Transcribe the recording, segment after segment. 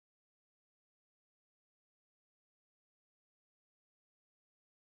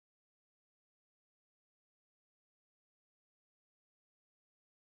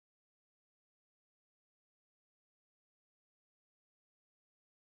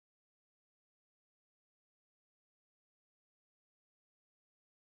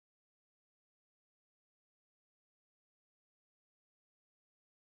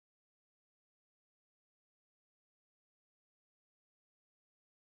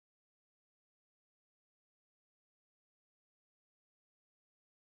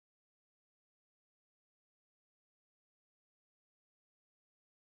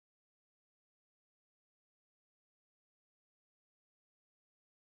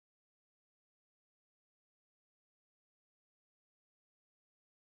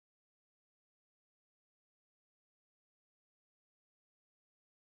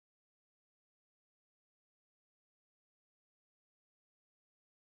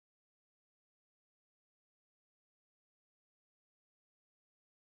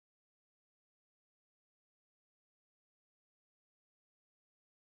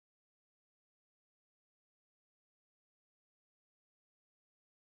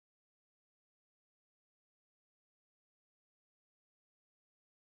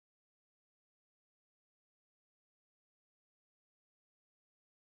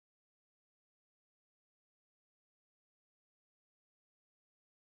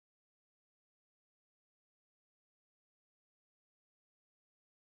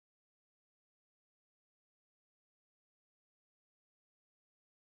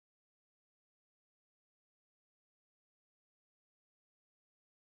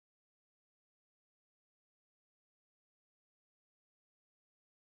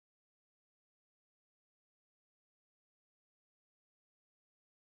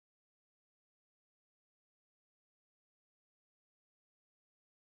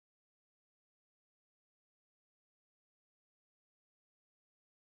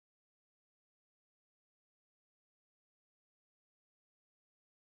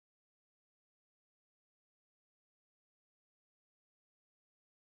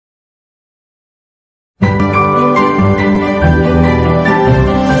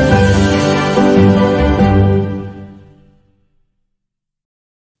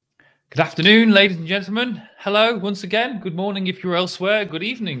Good afternoon, ladies and gentlemen. Hello once again. Good morning if you're elsewhere. Good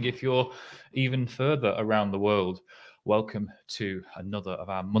evening if you're even further around the world. Welcome to another of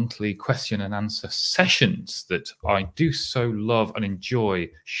our monthly question and answer sessions that I do so love and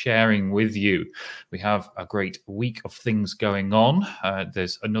enjoy sharing with you. We have a great week of things going on.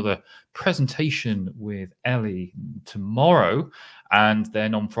 There's another presentation with Ellie tomorrow. And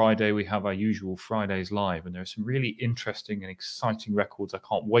then on Friday, we have our usual Fridays Live. And there are some really interesting and exciting records I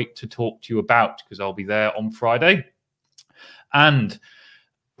can't wait to talk to you about because I'll be there on Friday. And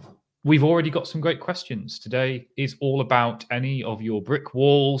we've already got some great questions. Today is all about any of your brick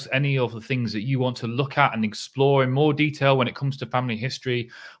walls, any of the things that you want to look at and explore in more detail when it comes to family history.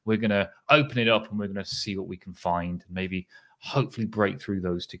 We're going to open it up and we're going to see what we can find and maybe hopefully break through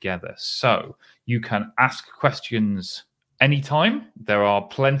those together. So you can ask questions anytime. There are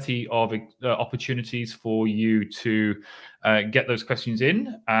plenty of opportunities for you to get those questions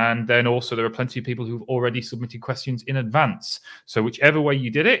in. And then also there are plenty of people who've already submitted questions in advance. So whichever way you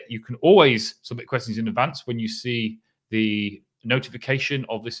did it, you can always submit questions in advance when you see the notification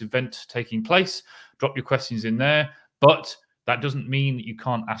of this event taking place. Drop your questions in there. But that doesn't mean that you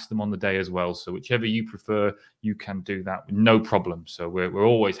can't ask them on the day as well. So whichever you prefer, you can do that with no problem. So we're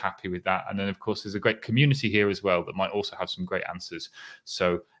always happy with that. And then, of course, there's a great community here as well that might also have some great answers.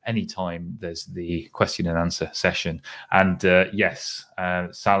 So anytime there's the question and answer session. And yes,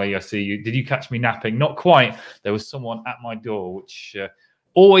 Sally, I see you. Did you catch me napping? Not quite. There was someone at my door, which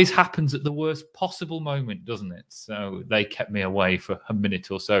always happens at the worst possible moment, doesn't it? So they kept me away for a minute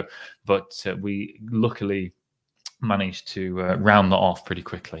or so. But we luckily managed to round that off pretty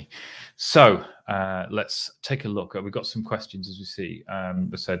quickly. So let's take a look. We've got some questions as we see. I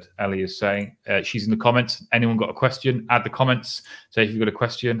said Ellie is saying she's in the comments. Anyone got a question? Add the comments. Say if you've got a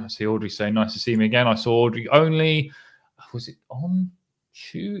question. I see Audrey saying nice to see me again. I saw Audrey only, was it on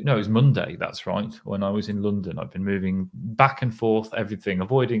Tuesday? No, it was Monday. That's right. When I was in London, I've been moving back and forth, everything,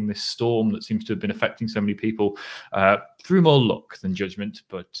 avoiding this storm that seems to have been affecting so many people through more luck than judgment.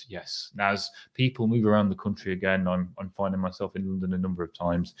 But yes, as people move around the country again, I'm finding myself in London a number of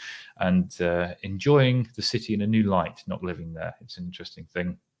times and enjoying the city in a new light, not living there. It's an interesting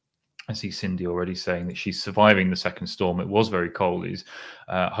thing. I see Cindy already saying that she's surviving the second storm. It was very cold. Is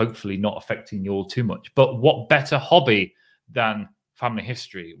hopefully not affecting you all too much. But what better hobby than family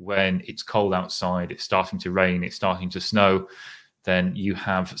history when it's cold outside, it's starting to rain, it's starting to snow? Then you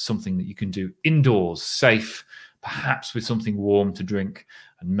have something that you can do indoors, safe, perhaps with something warm to drink,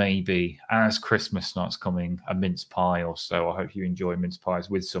 and maybe as Christmas starts coming, a mince pie or so. I hope you enjoy mince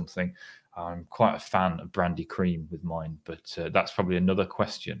pies with something. I'm quite a fan of brandy cream with mine, but that's probably another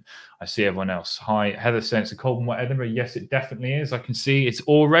question. I see everyone else. Hi, Heather saying it's a cold and wet Edinburgh. Yes, it definitely is. I can see it's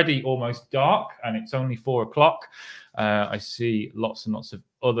already almost dark and it's only 4 o'clock. I see lots and lots of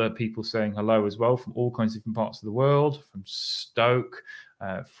other people saying hello as well from all kinds of different parts of the world, from Stoke,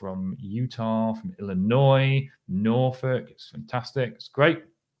 from Utah, from Illinois, Norfolk. It's fantastic. It's great.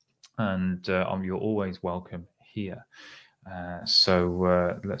 And you're always welcome here.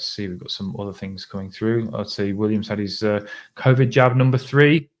 So let's see, we've got some other things coming through. I'd say Williams had his COVID jab number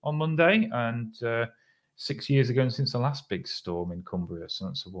 3 on Monday, and 6 years ago since the last big storm in Cumbria. So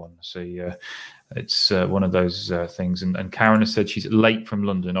that's the one. So it's one of those things. And Karen has said she's late from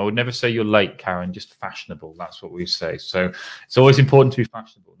London. I would never say you're late, Karen, just fashionable. That's what we say. So it's always important to be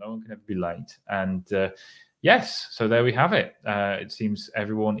fashionable. No one can ever be late. And yes, so there we have it. It seems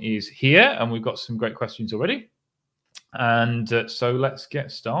everyone is here and we've got some great questions already. And so let's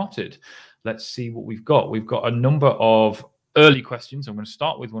get started. Let's see what we've got. We've got a number of early questions. I'm going to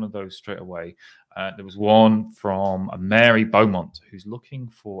start with one of those straight away. There was one from a Mary Beaumont who's looking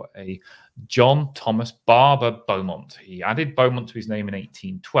for a John Thomas Barber Beaumont. He added Beaumont to his name in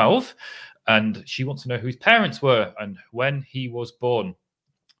 1812, and she wants to know who his parents were and when he was born.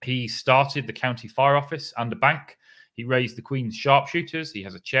 He started the county fire office and a bank. He raised the Queen's sharpshooters. He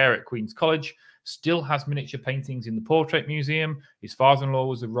has a chair at Queen's College. Still has miniature paintings in the Portrait Museum. His father-in-law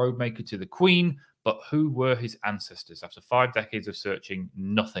was a road maker to the Queen, but who were his ancestors? After 5 decades of searching,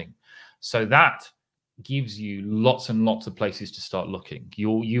 nothing. So that gives you lots and lots of places to start looking.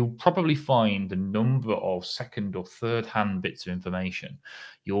 You'll probably find a number of second or third hand bits of information.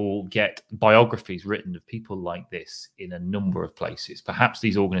 You'll get biographies written of people like this in a number of places. Perhaps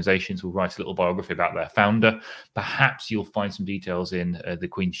these organizations will write a little biography about their founder. Perhaps you'll find some details in the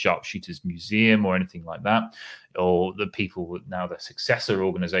Queen's Sharpshooters Museum or anything like that, or the people with now their successor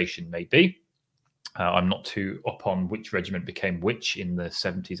organization may be. I'm not too up on which regiment became which in the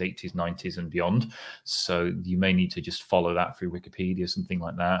 70s, 80s, 90s, and beyond. So you may need to just follow that through Wikipedia, something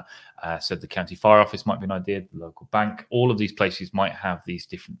like that. Said the county fire office might be an idea, the local bank. All of these places might have these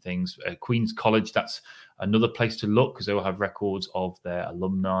different things. Queen's College, that's another place to look because they will have records of their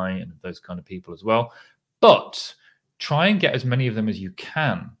alumni and those kind of people as well. But try and get as many of them as you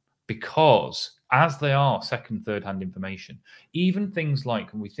can, because as they are second, third-hand information, even things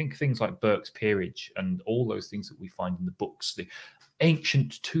like, and we think things like Burke's Peerage and all those things that we find in the books, the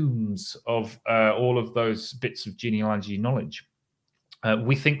ancient tombs of all of those bits of genealogy knowledge,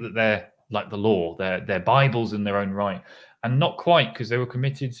 we think that they're like the law, they're Bibles in their own right, and not quite, because they were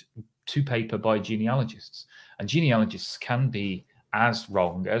committed to paper by genealogists, and genealogists can be as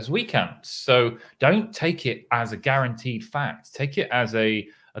wrong as we can. So don't take it as a guaranteed fact. Take it as a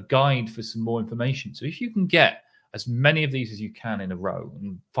guide for some more information. So if you can get as many of these as you can in a row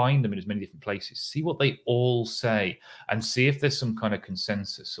and find them in as many different places, see what they all say and see if there's some kind of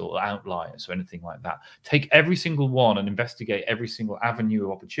consensus or outliers or anything like that. Take every single one and investigate every single avenue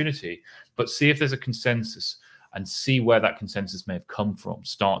of opportunity, but see if there's a consensus and see where that consensus may have come from.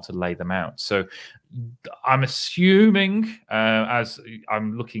 Start to lay them out. So I'm assuming, as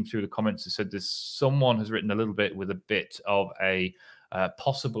I'm looking through the comments, it said someone has written a little bit with a bit of a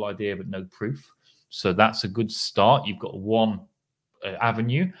possible idea but no proof. So that's a good start. You've got one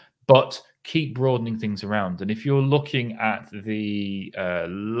avenue, but keep broadening things around. And if you're looking at the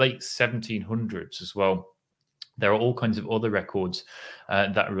late 1700s as well, there are all kinds of other records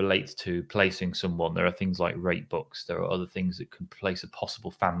that relate to placing someone. There are things like rate books. There are other things that can place a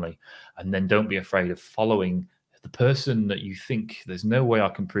possible family. And then don't be afraid of following the person that you think there's no way I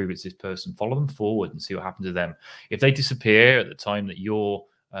can prove it's this person. Follow them forward and see what happens to them. If they disappear at the time that you're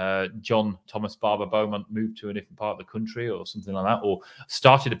John Thomas Barber Beaumont moved to a different part of the country or something like that, or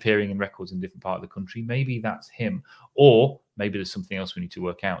started appearing in records in a different part of the country, maybe that's him, or maybe there's something else we need to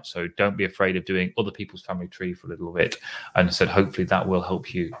work out. So don't be afraid of doing other people's family tree for a little bit. And I said, hopefully that will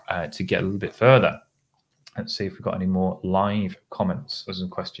help you to get a little bit further. Let's see if we've got any more live comments or some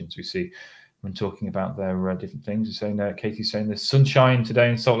questions we see when talking about their different things. You're saying, Katie's saying there's sunshine today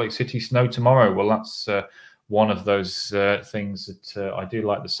in Salt Lake City, snow tomorrow. Well, that's one of those things that I do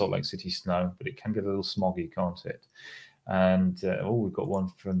like, the Salt Lake City snow, but it can get a little smoggy, can't it? And we've got one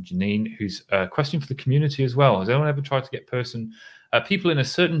from Janine, who's a question for the community as well. Has anyone ever tried to get people in a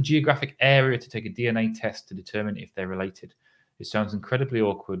certain geographic area to take a DNA test to determine if they're related? It sounds incredibly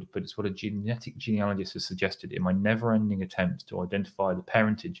awkward, but it's what a genetic genealogist has suggested in my never-ending attempt to identify the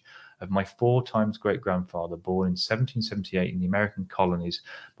parentage of my 4 times great-grandfather born in 1778 in the American colonies,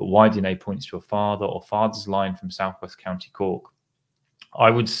 but why DNA points to a father or father's line from Southwest County Cork.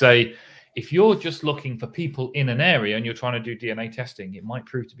 I would say if you're just looking for people in an area and you're trying to do DNA testing, it might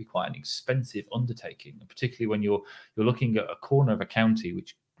prove to be quite an expensive undertaking, particularly when you're looking at a corner of a county,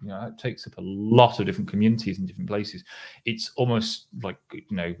 which it takes up a lot of different communities in different places. It's almost like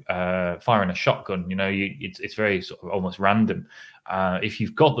firing a shotgun. It's very sort of almost random. If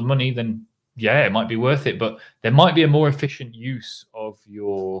you've got the money, then yeah, it might be worth it. But there might be a more efficient use of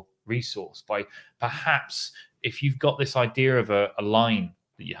your resource by perhaps, if you've got this idea of a line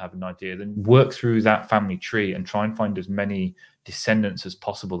that you have an idea, then work through that family tree and try and find as many descendants as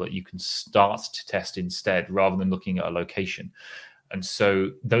possible that you can start to test instead, rather than looking at a location. And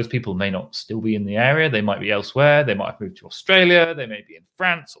so those people may not still be in the area. They might be elsewhere. They might have moved to Australia. They may be in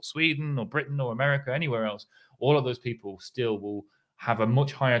France or Sweden or Britain or America, anywhere else. All of those people still will have a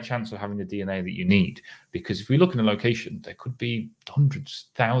much higher chance of having the DNA that you need. Because if we look in a location, there could be hundreds,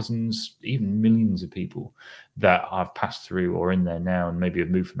 thousands, even millions of people that have passed through or in there now and maybe have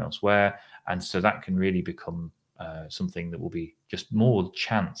moved from elsewhere. And so that can really become something that will be just more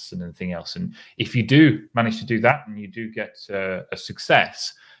chance than anything else. And if you do manage to do that and you do get a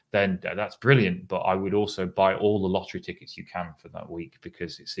success, then that's brilliant. But I would also buy all the lottery tickets you can for that week,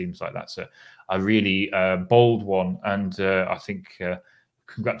 because it seems like that's a really bold one. And I think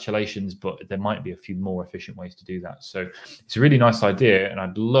congratulations, but there might be a few more efficient ways to do that. So it's a really nice idea. And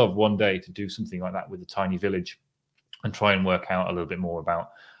I'd love one day to do something like that with a tiny village and try and work out a little bit more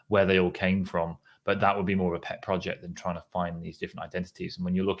about where they all came from. But that would be more of a pet project than trying to find these different identities. And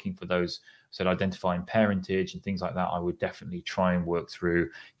when you're looking for those, so identifying parentage and things like that, I would definitely try and work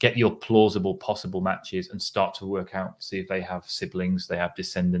through, get your plausible possible matches and start to work out, see if they have siblings, they have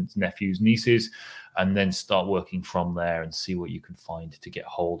descendants, nephews, nieces, and then start working from there and see what you can find to get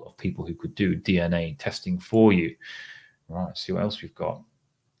hold of people who could do DNA testing for you. Right, see what else we've got.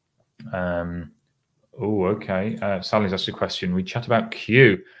 Okay. Sally's asked a question. We chat about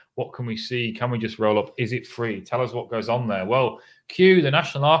Q. What can we see? Can we just roll up? Is it free? Tell us what goes on there. Well, Q, the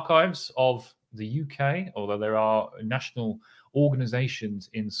National Archives of the UK, although there are national organisations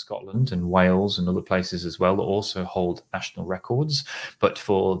in Scotland and Wales and other places as well that also hold national records. But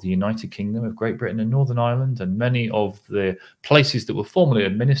for the United Kingdom of Great Britain and Northern Ireland and many of the places that were formerly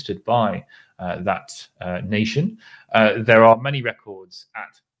administered by that nation, there are many records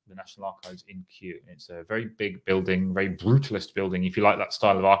at the National Archives in Kew. It's a very big building, very brutalist building, if you like that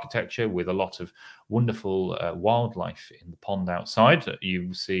style of architecture, with a lot of wonderful wildlife in the pond outside.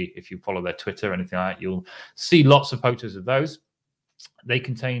 You see, if you follow their Twitter or anything like that, you'll see lots of photos of those. They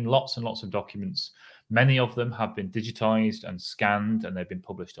contain lots and lots of documents. Many of them have been digitized and scanned, and they've been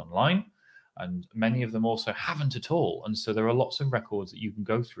published online. And many of them also haven't at all. And so there are lots of records that you can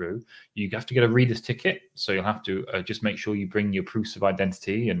go through. You have to get a reader's ticket. So you'll have to just make sure you bring your proofs of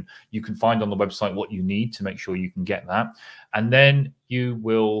identity, and you can find on the website what you need to make sure you can get that. And then you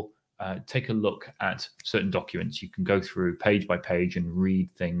will take a look at certain documents. You can go through page by page and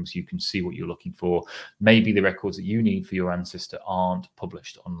read things. You can see what you're looking for. Maybe the records that you need for your ancestor aren't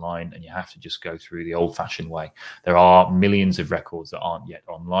published online, and you have to just go through the old-fashioned way. There are millions of records that aren't yet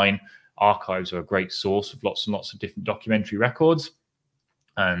online. Archives are a great source of lots and lots of different documentary records,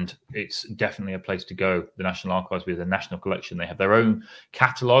 and it's definitely a place to go. The National Archives, with a national collection, they have their own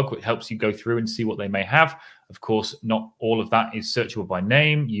catalogue, which helps you go through and see what they may have. Of course, not all of that is searchable by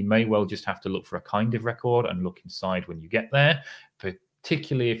name. You may well just have to look for a kind of record and look inside when you get there.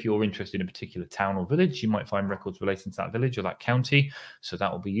 Particularly if you're interested in a particular town or village, you might find records relating to that village or that county, so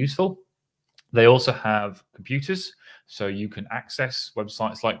that will be useful. They also have computers, so you can access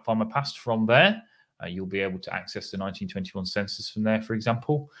websites like Findmypast from there. You'll be able to access the 1921 census from there, for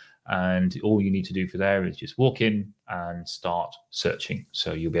example. And all you need to do for there is just walk in and start searching.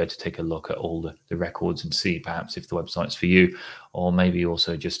 So you'll be able to take a look at all the records and see perhaps if the website's for you, or maybe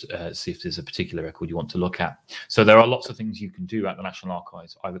also just see if there's a particular record you want to look at. So there are lots of things you can do at the National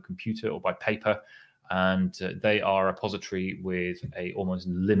Archives, either computer or by paper. And they are a repository with a almost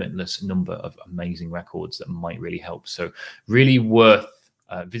limitless number of amazing records that might really help. So really worth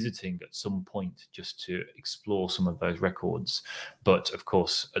visiting at some point just to explore some of those records. But of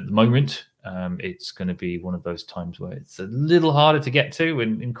course, at the moment, it's going to be one of those times where it's a little harder to get to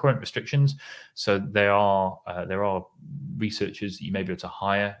in current restrictions. So there are researchers that you may be able to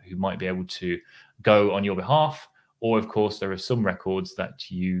hire who might be able to go on your behalf. Or, of course, there are some records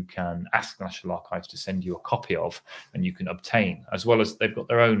that you can ask the National Archives to send you a copy of, and you can obtain, as well as they've got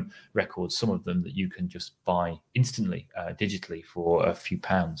their own records, some of them that you can just buy instantly, digitally, for a few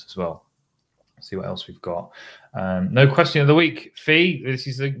pounds as well. Let's see what else we've got. No question of the week. Fee, this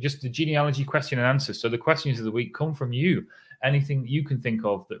is just the genealogy question and answer. So the questions of the week come from you. Anything that you can think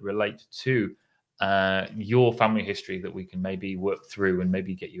of that relate to your family history that we can maybe work through and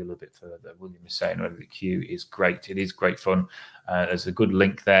maybe get you a little bit further. William is saying over the queue is great. It is great fun. There's a good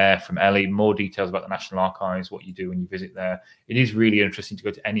link there from Ellie. More details about the National Archives, what you do when you visit there. It is really interesting to go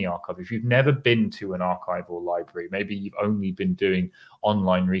to any archive. If you've never been to an archive or library, maybe you've only been doing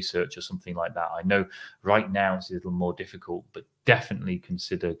online research or something like that. I know right now it's a little more difficult, but definitely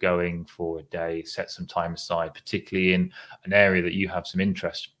consider going for a day, set some time aside, particularly in an area that you have some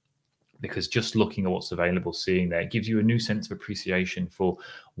interest. Because just looking at what's available, seeing there, it gives you a new sense of appreciation for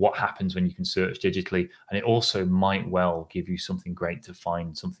what happens when you can search digitally. And it also might well give you something great to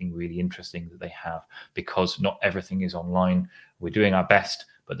find, something really interesting that they have, because not everything is online. We're doing our best,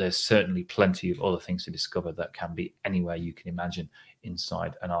 but there's certainly plenty of other things to discover that can be anywhere you can imagine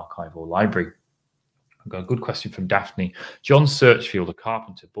inside an archive or library. I've got a good question from Daphne. John Searchfield, a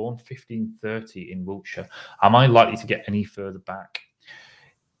carpenter, born 1530 in Wiltshire. Am I likely to get any further back?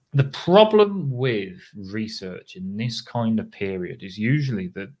 The problem with research in this kind of period is usually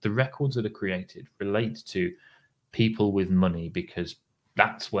that the records that are created relate to people with money, because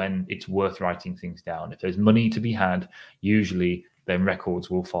that's when it's worth writing things down. If there's money to be had, usually then records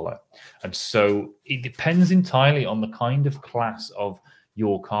will follow. And so it depends entirely on the kind of class of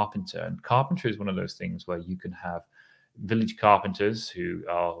your carpenter. And carpenter is one of those things where you can have village carpenters who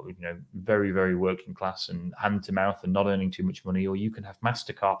are, very, very working class and hand to mouth and not earning too much money, or you can have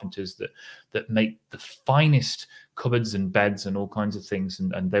master carpenters that make the finest cupboards and beds and all kinds of things,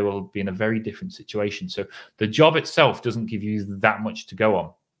 and they will be in a very different situation. So the job itself doesn't give you that much to go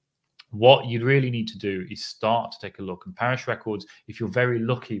on. What you really need to do is start to take a look. And parish records, if you're very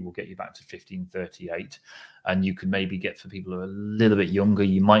lucky, will get you back to 1538. And you can maybe get, for people who are a little bit younger,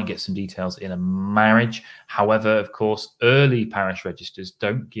 you might get some details in a marriage. However, of course, early parish registers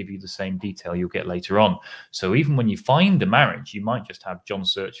don't give you the same detail you'll get later on. So even when you find a marriage, you might just have John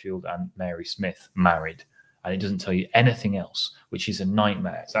Searchfield and Mary Smith married, and it doesn't tell you anything else, which is a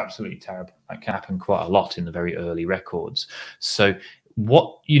nightmare. It's absolutely terrible. That can happen quite a lot in the very early records. So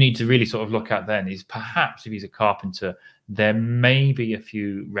What you need to really sort of look at then is perhaps if he's a carpenter, there may be a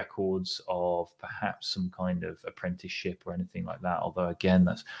few records of perhaps some kind of apprenticeship or anything like that. Although, again,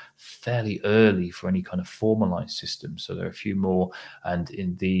 that's fairly early for any kind of formalized system. So there are a few more. And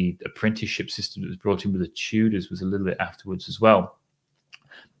in the apprenticeship system that was brought in with the Tudors was a little bit afterwards as well.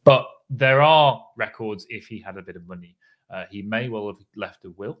 But there are records if he had a bit of money. He may well have left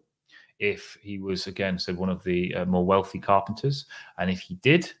a will if he was, again, so one of the more wealthy carpenters. And if he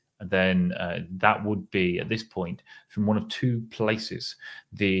did, then that would be, at this point, from one of two places.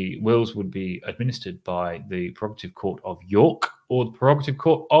 The wills would be administered by the Prerogative Court of York or the Prerogative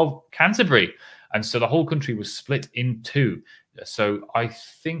Court of Canterbury. And so the whole country was split in two. So I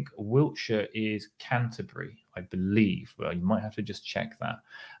think Wiltshire is Canterbury, I believe. Well, you might have to just check that.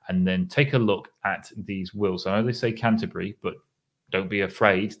 And then take a look at these wills. I know they say Canterbury, but don't be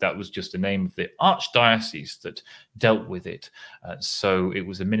afraid. That was just a name of the archdiocese that dealt with it. So it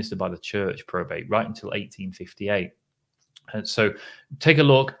was administered by the church probate right until 1858. So take a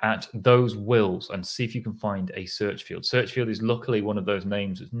look at those wills and see if you can find a search field. Search field is luckily one of those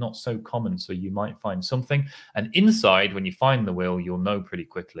names that's not so common, so you might find something. And inside, when you find the will, you'll know pretty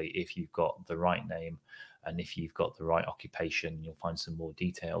quickly if you've got the right name. And if you've got the right occupation, you'll find some more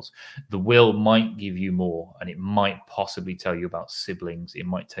details. The will might give you more, and it might possibly tell you about siblings. It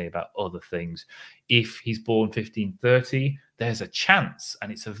might tell you about other things. If he's born 1530, there's a chance,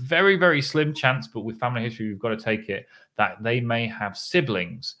 and it's a very, very slim chance, but with family history, we've got to take it, that they may have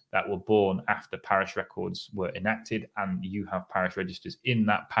siblings that were born after parish records were enacted, and you have parish registers in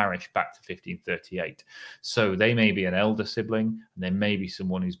that parish back to 1538. So they may be an elder sibling, and there may be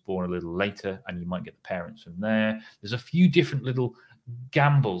someone who's born a little later, and you might get the parents from there. There's a few different little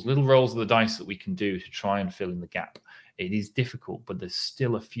gambles, little rolls of the dice that we can do to try and fill in the gap. It is difficult, but there's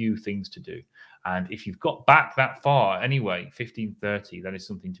still a few things to do. And if you've got back that far anyway, 1530, that is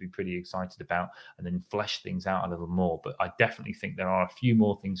something to be pretty excited about, and then flesh things out a little more. But I definitely think there are a few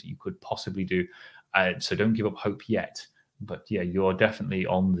more things that you could possibly do. So don't give up hope yet. But yeah, you're definitely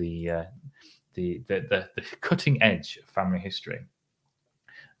on the cutting edge of family history.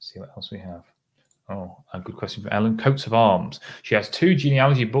 Let's see what else we have. Oh, a good question from Ellen. Coats of arms. She has 2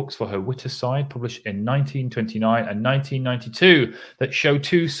 genealogy books for her Witter side, published in 1929 and 1992, that show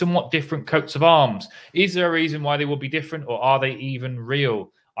 2 somewhat different coats of arms. Is there a reason why they will be different, or are they even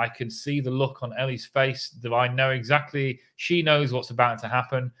real? I can see the look on Ellie's face that I know exactly. She knows what's about to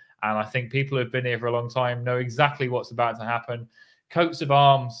happen, and I think people who have been here for a long time know exactly what's about to happen. Coats of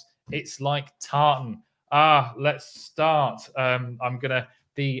arms. It's like tartan. Let's start. I'm going to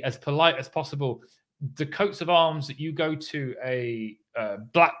be as polite as possible. The coats of arms that you go to a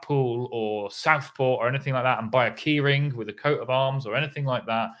Blackpool or Southport or anything like that and buy a key ring with a coat of arms or anything like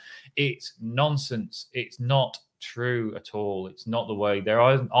that, it's nonsense. It's not true at all. It's not the way. There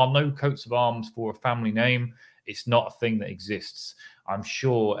are no coats of arms for a family name. It's not a thing that exists. I'm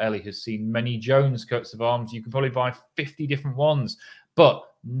sure Ellie has seen many Jones coats of arms. You can probably buy 50 different ones, but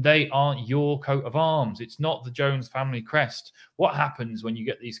they aren't your coat of arms. It's not the Jones family crest. What happens when you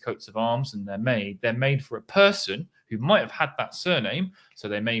get these coats of arms and they're made for a person who might have had that surname. So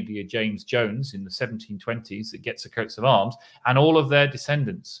there may be a James Jones in the 1720s that gets a coat of arms, and all of their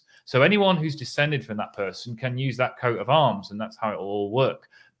descendants. So anyone who's descended from that person can use that coat of arms, and that's how it will all work.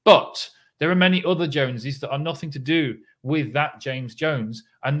 But there are many other Joneses that are nothing to do with that James Jones,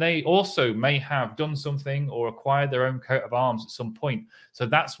 and they also may have done something or acquired their own coat of arms at some point. So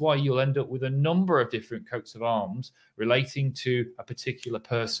that's why you'll end up with a number of different coats of arms relating to a particular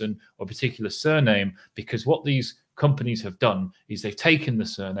person or a particular surname, because what these companies have done is they've taken the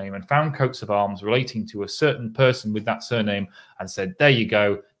surname and found coats of arms relating to a certain person with that surname and said, there you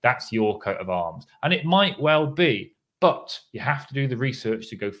go, that's your coat of arms. And it might well be, but you have to do the research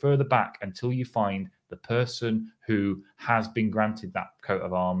to go further back until you find the person who has been granted that coat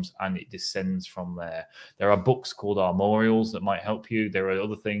of arms, and it descends from there. There are books called armorials that might help you. There are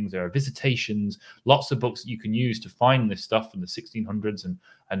other things. There are visitations, lots of books that you can use to find this stuff from the 1600s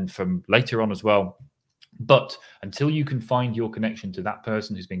and from later on as well. But until you can find your connection to that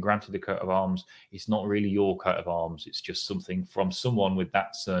person who's been granted the coat of arms, it's not really your coat of arms. It's just something from someone with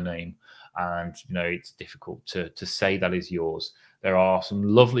that surname. And, you know, it's difficult to say that is yours. There are some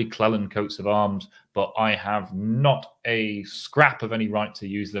lovely Clelland coats of arms, but I have not a scrap of any right to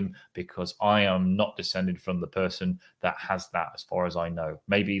use them because I am not descended from the person that has that, as far as I know.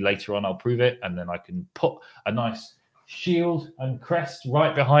 Maybe later on I'll prove it, and then I can put a nice shield and crest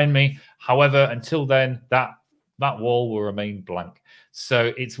right behind me. However, until then, that wall will remain blank.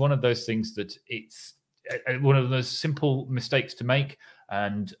 So it's one of those things that it's one of those simple mistakes to make.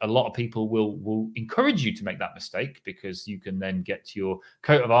 And a lot of people will encourage you to make that mistake, because you can then get your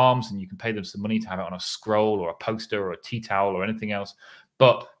coat of arms and you can pay them some money to have it on a scroll or a poster or a tea towel or anything else.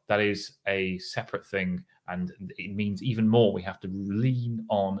 But that is a separate thing, and it means even more we have to lean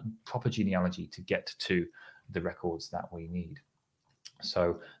on proper genealogy to get to the records that we need.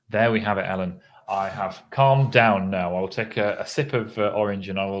 So there we have it, Ellen. I have calmed down now. I'll take a sip of orange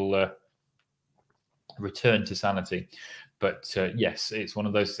and I will return to sanity. But yes, it's one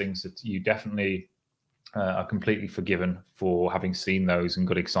of those things that you definitely are completely forgiven for having seen those and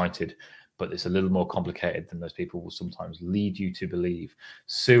got excited. But it's a little more complicated than those people will sometimes lead you to believe.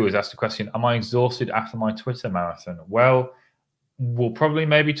 Sue has asked a question: am I exhausted after my Twitter marathon? Well, we'll probably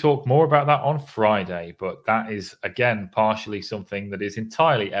maybe talk more about that on Friday, but that is, again, partially something that is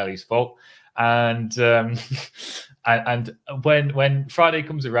entirely Ellie's fault. And and when Friday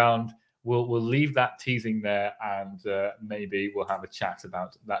comes around, we'll leave that teasing there, and maybe we'll have a chat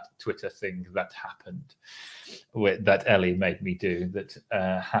about that Twitter thing that happened, that Ellie made me do, that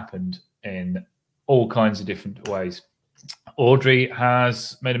happened in all kinds of different ways. Audrey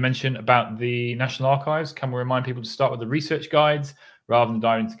has made a mention about the National Archives. Can we remind people to start with the research guides rather than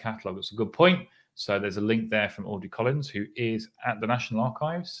dive into catalogue? That's a good point. So there's a link there from Audrey Collins, who is at the National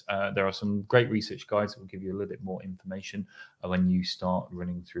Archives. There are some great research guides that will give you a little bit more information when you start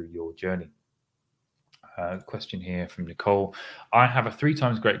running through your journey. Question here from Nicole: I have a 3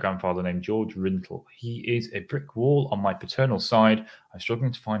 times great-grandfather named George Rintle. He is a brick wall on my paternal side. I'm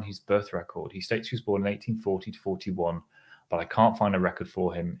struggling to find his birth record. He states he was born in 1840 to 41, but I can't find a record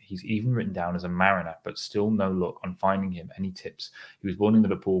for him. He's even written down as a mariner, but still no luck on finding him. Any tips? He was born in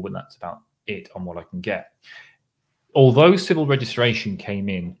Liverpool, but that's about it on what I can get. Although civil registration came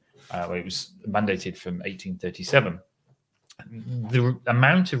in, it was mandated from 1837, the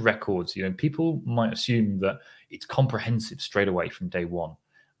amount of records, people might assume that it's comprehensive straight away from day one,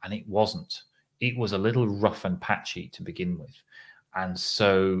 and it wasn't. It was a little rough and patchy to begin with, and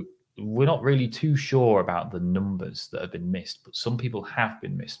so we're not really too sure about the numbers that have been missed, but some people have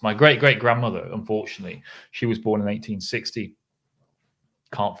been missed. My great-great-grandmother, unfortunately, she was born in 1860.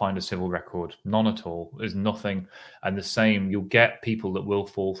 Can't find a civil record, none at all. There's nothing. And the same, you'll get people that will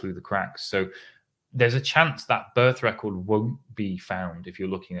fall through the cracks. So there's a chance that birth record won't be found if you're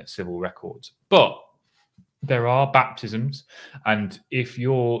looking at civil records. But there are baptisms. And if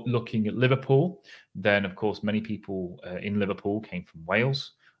you're looking at Liverpool, then, of course, many people in Liverpool came from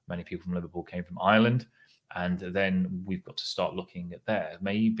Wales. Many people from Liverpool came from Ireland. And then we've got to start looking at there.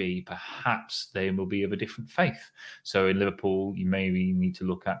 Maybe, perhaps, they will be of a different faith. So in Liverpool, you maybe need to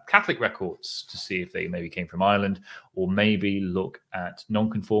look at Catholic records to see if they maybe came from Ireland, or maybe look at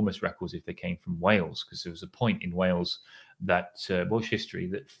nonconformist records if they came from Wales, because there was a point in Wales that Welsh history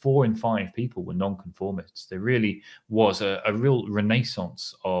that 4 in 5 people were nonconformists. There really was a real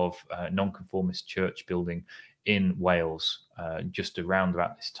renaissance of nonconformist church building in Wales just around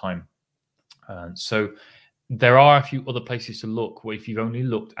about this time. So there are a few other places to look, where if you've only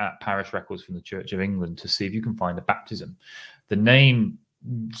looked at parish records from the Church of England to see if you can find a baptism. The name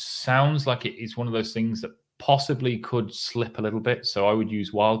sounds like it is one of those things that possibly could slip a little bit, so I would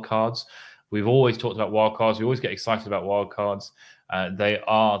use wildcards. We've always talked about wildcards. We always get excited about wildcards. They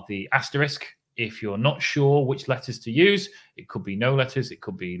are the asterisk. If you're not sure which letters to use, it could be no letters, it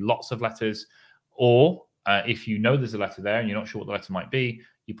could be lots of letters, or if you know there's a letter there and you're not sure what the letter might be,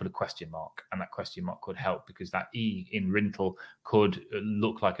 you put a question mark, and that question mark could help, because that E in Rintle could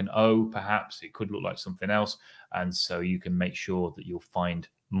look like an O, perhaps. It could look like something else. And so you can make sure that you'll find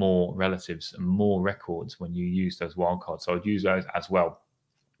more relatives and more records when you use those wildcards. So I'd use those as well.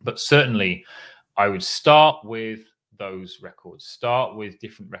 But certainly I would start with those records. Start with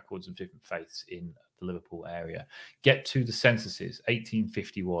different records of different faiths in the Liverpool area. Get to the censuses,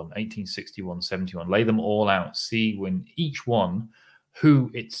 1851, 1861, 71. Lay them all out. See when each one,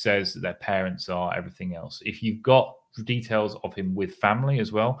 who it says that their parents are, everything else. If you've got details of him with family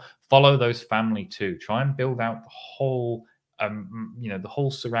as well, follow those family too. Try and build out the whole, the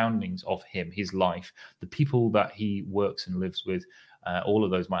whole surroundings of him, his life, the people that he works and lives with. All of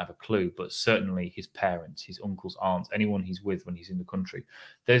those might have a clue, but certainly his parents, his uncles, aunts, anyone he's with when he's in the country.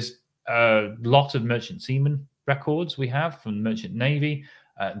 There's a lot of merchant seaman records we have from the Merchant Navy.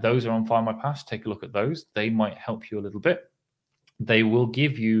 Those are on Findmypast. Take a look at those. They might help you a little bit. They will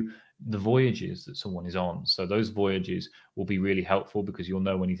give you the voyages that someone is on. So those voyages will be really helpful, because you'll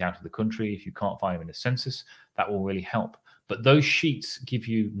know when he's out of the country. If you can't find him in a census, that will really help. But those sheets give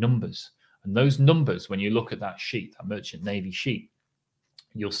you numbers. And those numbers, when you look at that sheet, that Merchant Navy sheet,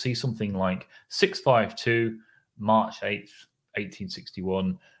 you'll see something like 652, March 8th,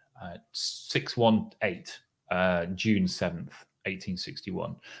 1861, 618, June 7th.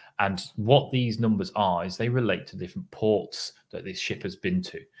 1861. And what these numbers are is they relate to different ports that this ship has been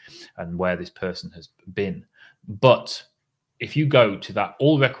to and where this person has been. But if you go to that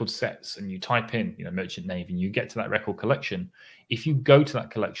all record sets and you type in, Merchant Navy, and you get to that record collection, if you go to that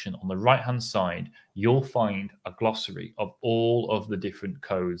collection on the right-hand side, you'll find a glossary of all of the different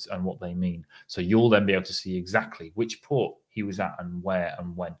codes and what they mean. So you'll then be able to see exactly which port he was at and where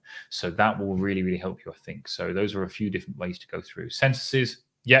and when. So that will really, really help you, I think. So those are a few different ways to go through. Censuses,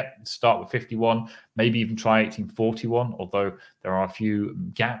 start with 51, maybe even try 1841, although there are a few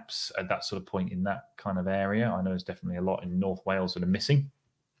gaps at that sort of point in that kind of area. I know there's definitely a lot in North Wales that are missing,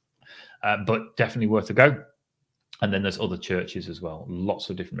 but definitely worth a go. And then there's other churches as well. Lots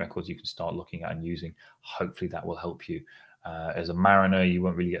of different records you can start looking at and using. Hopefully that will help you. As a mariner, you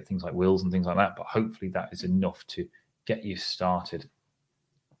won't really get things like wills and things like that, but hopefully that is enough to get you started.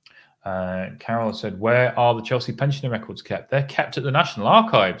 Carol said, where are the Chelsea pensioner records kept? They're kept at the National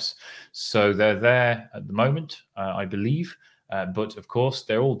Archives. So they're there at the moment, I believe. But of course,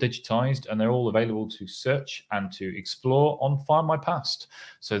 they're all digitized and they're all available to search and to explore on Findmypast.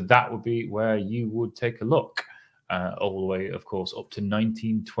 So that would be where you would take a look. All the way, of course, up to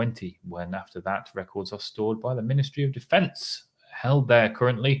 1920, when after that, records are stored by the Ministry of Defence, held there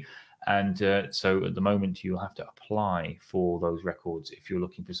currently. And so at the moment, you'll have to apply for those records if you're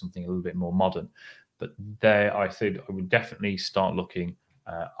looking for something a little bit more modern. But there, I said I would definitely start looking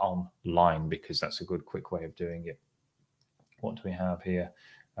online, because that's a good, quick way of doing it. What do we have here?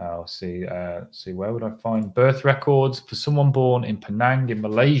 I'll see, where would I find birth records for someone born in Penang in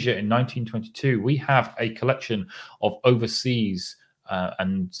Malaysia in 1922? We have a collection of overseas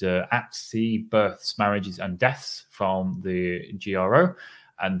and at-sea births, marriages, and deaths from the GRO,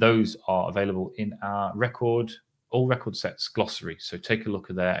 and those are available in our all record sets glossary. So take a look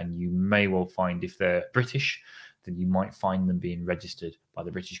at there, and you may well find, if they're British, then you might find them being registered by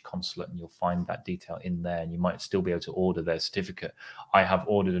the British consulate, and you'll find that detail in there, and you might still be able to order their certificate. I have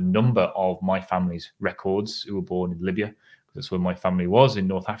ordered a number of my family's records who were born in Libya, because that's where my family was, in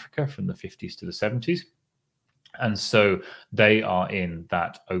North Africa, from the 50s to the 70s. And so they are in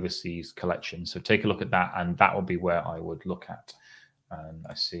that overseas collection. So take a look at that, and that will be where I would look at. And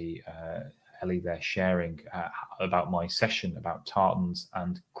I see Ellie there sharing about my session about tartans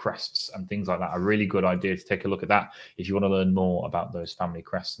and crests and things like that. A really good idea to take a look at that if you want to learn more about those family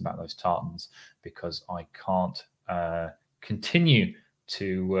crests, about those tartans, because I can't continue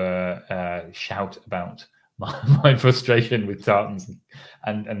to shout about my frustration with tartans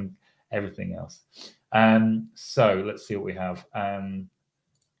and everything else. So let's see what we have.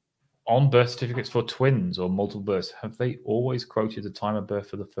 On birth certificates for twins or multiple births, have they always quoted the time of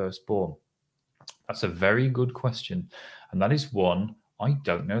birth for the firstborn? That's a very good question, and that is one I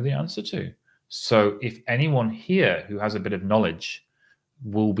don't know the answer to. So if anyone here who has a bit of knowledge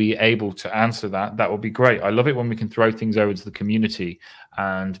will be able to answer that, that would be great. I love it when we can throw things over to the community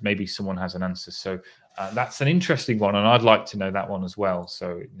and maybe someone has an answer. So that's an interesting one, and I'd like to know that one as well.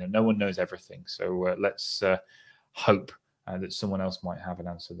 So no one knows everything. So let's hope that someone else might have an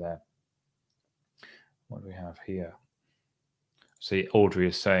answer there. What do we have here? See, Audrey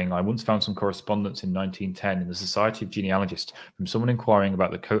is saying, I once found some correspondence in 1910 in the Society of Genealogists from someone inquiring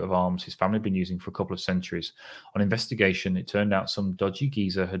about the coat of arms his family had been using for a couple of centuries. On investigation, it turned out some dodgy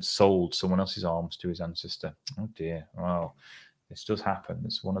geezer had sold someone else's arms to his ancestor. Oh dear. Well, this does happen.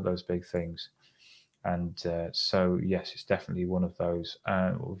 It's one of those big things. And so, yes, it's definitely one of those.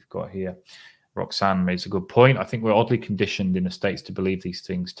 What we've got here. Roxanne makes a good point. I think we're oddly conditioned in the States to believe these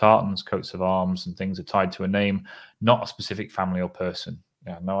things. Tartans, coats of arms, and things are tied to a name, not a specific family or person.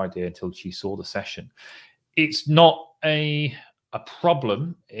 I had no idea until she saw the session. It's not a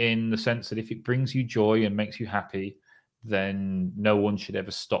problem in the sense that if it brings you joy and makes you happy, then no one should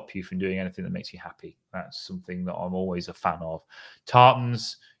ever stop you from doing anything that makes you happy. That's something that I'm always a fan of.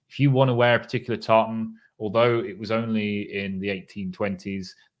 Tartans, if you want to wear a particular tartan, although it was only in the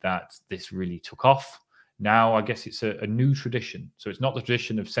 1820s that this really took off, now I guess it's a new tradition. So it's not the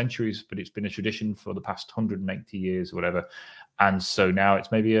tradition of centuries, but it's been a tradition for the past 180 years or whatever. And so now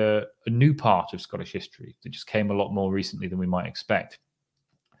it's maybe a new part of Scottish history that just came a lot more recently than we might expect.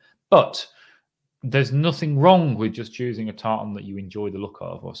 But there's nothing wrong with just choosing a tartan that you enjoy the look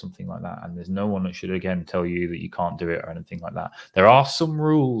of or something like that. And there's no one that should, again, tell you that you can't do it or anything like that. There are some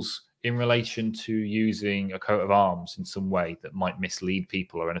rules in relation to using a coat of arms in some way that might mislead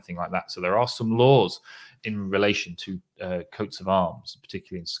people or anything like that. So there are some laws in relation to coats of arms,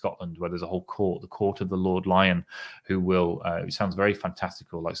 particularly in Scotland, where there's a whole court, the Court of the Lord Lion, who will, it sounds very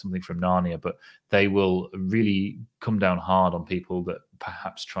fantastical, like something from Narnia, but they will really come down hard on people that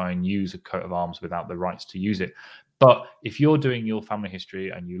perhaps try and use a coat of arms without the rights to use it. But if you're doing your family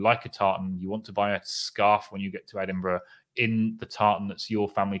history and you like a tartan, you want to buy a scarf when you get to Edinburgh in the tartan that's your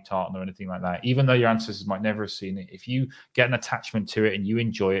family tartan or anything like that, even though your ancestors might never have seen it, if you get an attachment to it and you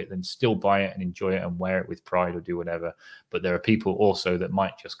enjoy it, then still buy it and enjoy it and wear it with pride or do whatever. But there are people also that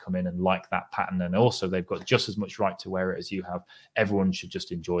might just come in and like that pattern, and also they've got just as much right to wear it as you have. Everyone should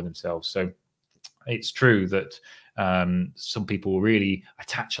just enjoy themselves. So it's true that some people really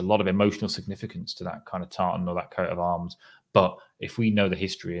attach a lot of emotional significance to that kind of tartan or that coat of arms. But if we know the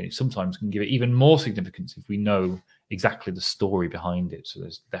history, it sometimes can give it even more significance if we know exactly the story behind it. So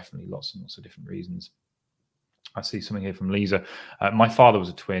there's definitely lots and lots of different reasons. I see something here from Lisa. My father was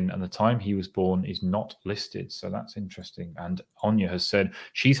a twin, and the time he was born is not listed. So that's interesting. And Anya has said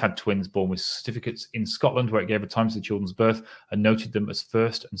she's had twins born with certificates in Scotland, where it gave a time to the children's birth and noted them as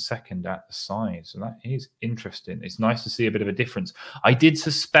first and second at the side. So that is interesting. It's nice to see a bit of a difference. I did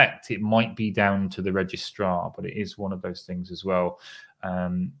suspect it might be down to the registrar, but it is one of those things as well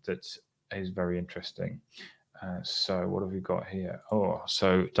that is very interesting. So what have we got here? Oh,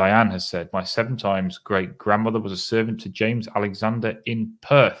 so Diane has said, my 7 times great-grandmother was a servant to James Alexander in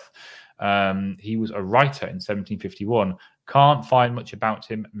Perth. He was a writer in 1751. Can't find much about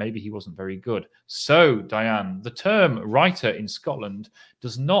him. Maybe he wasn't very good. So, Diane, the term writer in Scotland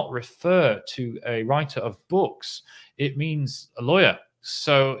does not refer to a writer of books. It means a lawyer.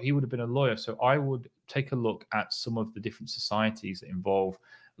 So he would have been a lawyer. So I would take a look at some of the different societies that involve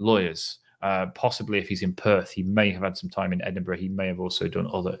lawyers. Possibly if he's in Perth, he may have had some time in Edinburgh. He may have also done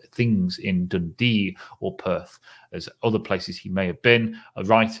other things in Dundee or Perth. There's other places he may have been.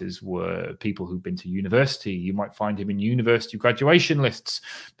 Writers were people who've been to university. You might find him in university graduation lists.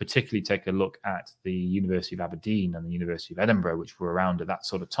 Particularly take a look at the University of Aberdeen and the University of Edinburgh, which were around at that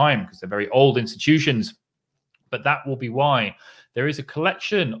sort of time because they're very old institutions. But that will be why there is a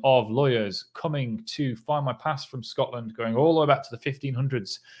collection of lawyers coming to Findmypast from Scotland, going all the way back to the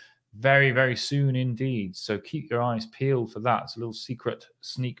 1500s. Very, very soon indeed. So keep your eyes peeled for that. It's a little secret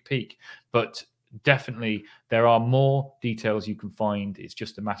sneak peek. But definitely there are more details you can find. It's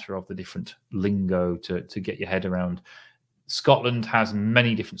just a matter of the different lingo to get your head around. Scotland has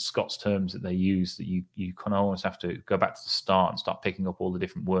many different Scots terms that they use that you kind of almost have to go back to the start and start picking up all the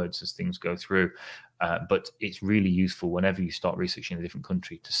different words as things go through. But it's really useful whenever you start researching a different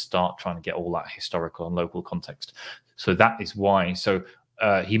country to start trying to get all that historical and local context. So that is why. So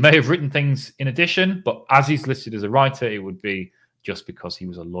he may have written things in addition, but as he's listed as a writer, it would be just because he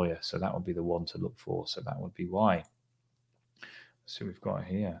was a lawyer. So that would be the one to look for. So that would be why. So we've got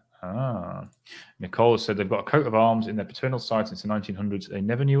here. Nicole said they've got a coat of arms in their paternal side since the 1900s. They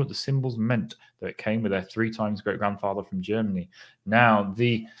never knew what the symbols meant, though it came with their 3 times great-grandfather from Germany. Now,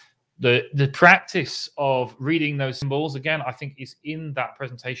 the practice of reading those symbols, again, I think is in that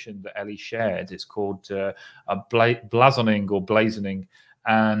presentation that Ellie shared. It's called a blazoning or blazoning.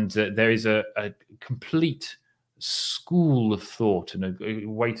 And there is a complete school of thought and a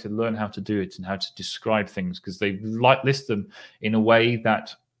way to learn how to do it and how to describe things, because they list them in a way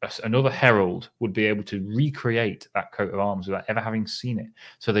that another herald would be able to recreate that coat of arms without ever having seen it.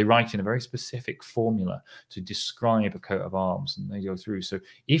 So they write in a very specific formula to describe a coat of arms, and they go through. So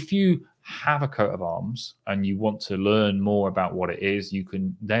if you have a coat of arms and you want to learn more about what it is, you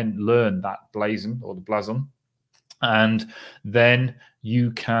can then learn that blazon or the blazon, and then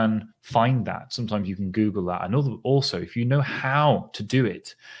you can find that. Sometimes you can Google that. And also, if you know how to do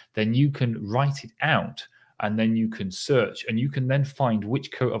it, then you can write it out, and then you can search, and you can then find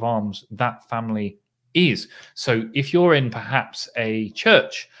which coat of arms that family is. So if you're in perhaps a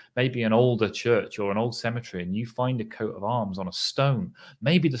church, maybe an older church or an old cemetery, and you find a coat of arms on a stone,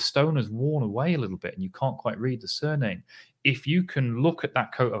 maybe the stone has worn away a little bit and you can't quite read the surname. If you can look at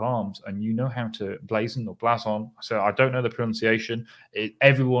that coat of arms and you know how to blazon or blazon, so I don't know the pronunciation,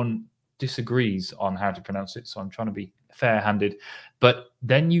 everyone disagrees on how to pronounce it, so I'm trying to be fair-handed, but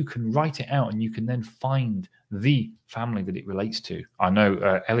then you can write it out and you can then find the family that it relates to. I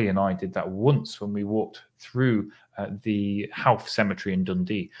know Ellie and I did that once when we walked through the Howth Cemetery in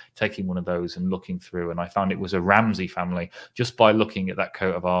Dundee, taking one of those and looking through, and I found it was a Ramsey family just by looking at that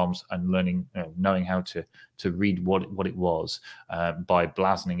coat of arms and learning, knowing how to read what it was by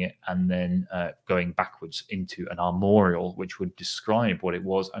blazoning it, and then going backwards into an armorial which would describe what it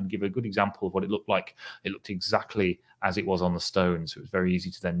was and give a good example of what it looked like. It looked exactly as it was on the stone, so it was very easy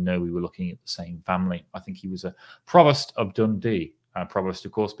to then know we were looking at the same family. I think he was a provost of Dundee. Provost,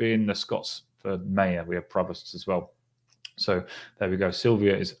 of course, being the Scots for mayor. We have provosts as well. So there we go.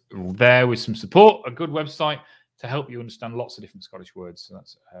 Sylvia is there with some support, a good website to help you understand lots of different Scottish words. So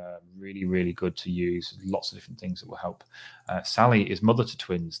that's really, really good to use. Lots of different things that will help. Sally is mother to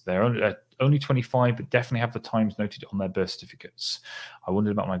twins. They're only 25, but definitely have the times noted on their birth certificates. I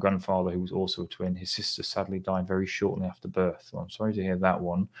wondered about my grandfather, who was also a twin. His sister sadly died very shortly after birth. Well, I'm sorry to hear that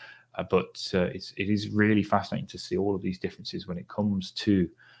one. But it is really fascinating to see all of these differences when it comes to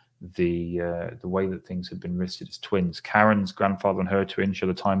the way that things have been listed as twins. Karen's grandfather and her twin show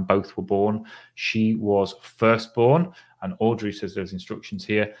the time both were born. She was firstborn, and Audrey says there's instructions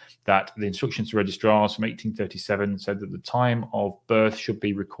here that the instructions to registrars from 1837 said that the time of birth should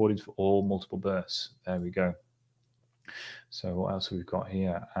be recorded for all multiple births. There we go. So what else have we got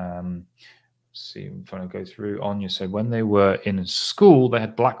here? See, I'm trying to go through. Anya said when they were in school, they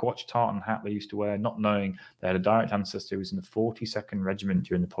had black watch tartan hat they used to wear, not knowing they had a direct ancestor who was in the 42nd Regiment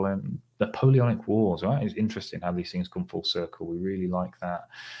during the Napoleonic Wars. Right? It's interesting how these things come full circle. We really like that.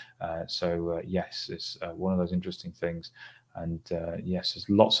 Yes, it's one of those interesting things. And yes, there's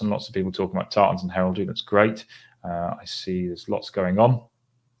lots and lots of people talking about tartans and heraldry. That's great. I see there's lots going on.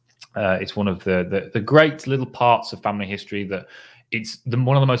 It's one of the great little parts of family history that it's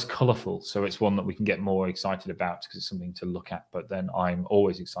one of the most colourful, so it's one that we can get more excited about because it's something to look at. But then I'm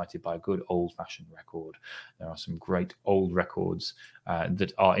always excited by a good old-fashioned record. There are some great old records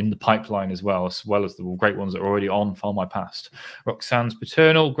that are in the pipeline as well as the great ones that are already on Findmypast. Roxanne's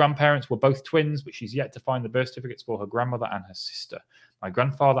paternal grandparents were both twins, but she's yet to find the birth certificates for her grandmother and her sister. My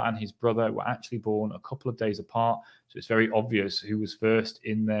grandfather and his brother were actually born a couple of days apart, so it's very obvious who was first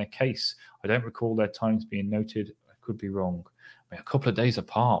in their case. I don't recall their times being noted. I could be wrong. A couple of days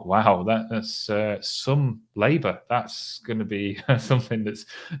apart. Wow, that's some labour. That's going to be something that's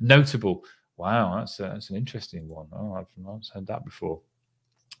notable. Wow, that's an interesting one. Oh, I've not heard that before.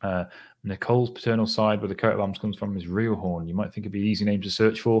 Nicole's paternal side, where the coat of arms comes from, is Realhorn. You might think it'd be an easy name to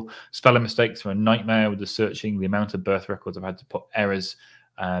search for. Spelling mistakes are a nightmare with the searching. The amount of birth records I've had to put errors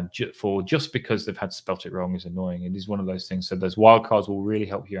for just because they've had spelt it wrong is annoying. It is one of those things. So those wildcards will really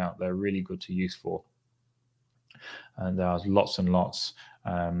help you out. They're really good to use for. And there's lots and lots.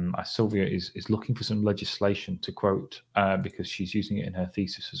 Sylvia is looking for some legislation to quote because she's using it in her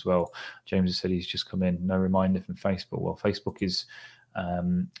thesis as well. James has said he's just come in. No reminder from Facebook. Well, Facebook is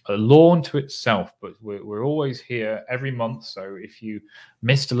a law unto itself, but we're always here every month. So if you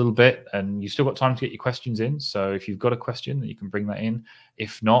missed a little bit and you've still got time to get your questions in, so if you've got a question, you can bring that in.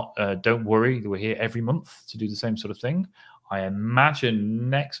 If not, don't worry. We're here every month to do the same sort of thing. I imagine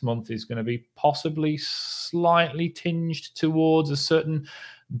next month is going to be possibly slightly tinged towards a certain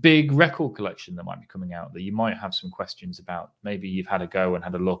big record collection that might be coming out that you might have some questions about. Maybe you've had a go and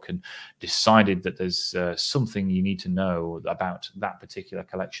had a look and decided that there's something you need to know about that particular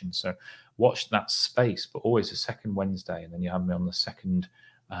collection. So watch that space, but always the second Wednesday, and then you have me on the second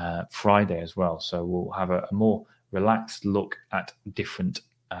Friday as well. So we'll have a more relaxed look at different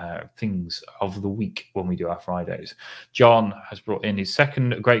things of the week when we do our Fridays. John has brought in his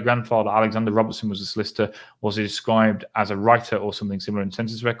second great-grandfather, Alexander Robertson, was a solicitor. Was he described as a writer or something similar in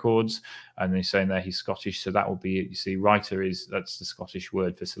census records? And he's saying there he's Scottish, so that will be it. You see, writer that's the Scottish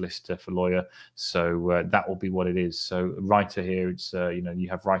word for solicitor, for lawyer. So that will be what it is. So writer here, it's you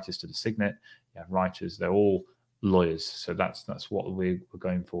have writers to designate, you have writers, they're all lawyers. So that's what we're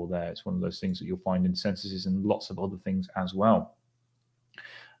going for there. It's one of those things that you'll find in censuses and lots of other things as well.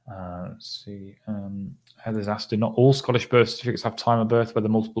 Let's see. Heather's asked, do not all Scottish birth certificates have time of birth, whether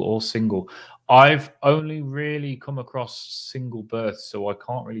multiple or single? I've only really come across single births, so I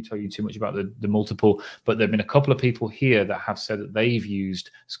can't really tell you too much about the multiple, but there have been a couple of people here that have said that they've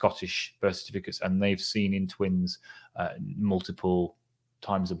used Scottish birth certificates and they've seen in twins multiple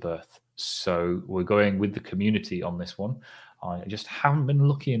times of birth. So we're going with the community on this one. I just haven't been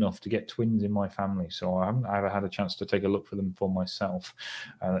lucky enough to get twins in my family, so I haven't ever had a chance to take a look for them for myself.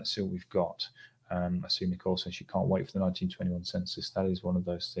 Let's see what we've got. I see Nicole says she can't wait for the 1921 census. That is one of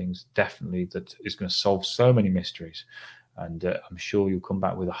those things, definitely, that is going to solve so many mysteries. And I'm sure you'll come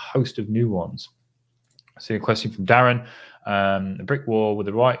back with a host of new ones. I see a question from Darren. A brick wall with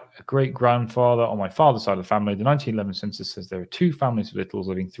a great-grandfather on my father's side of the family. The 1911 census says there are two families of littles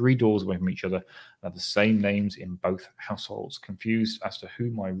living 3 doors away from each other and have the same names in both households. Confused as to who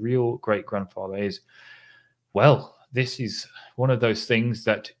my real great-grandfather is. Well, this is one of those things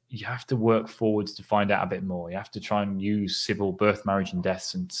that you have to work forwards to find out a bit more. You have to try and use civil birth, marriage, and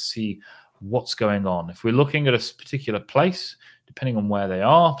deaths and see what's going on. If we're looking at a particular place, depending on where they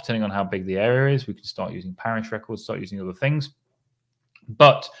are, depending on how big the area is, we can start using parish records, start using other things.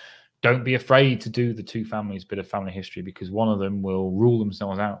 But don't be afraid to do the two families bit of family history, because one of them will rule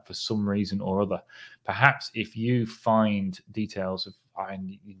themselves out for some reason or other. Perhaps if you find details of,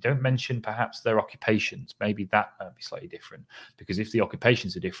 and you don't mention perhaps their occupations, maybe that might be slightly different, because if the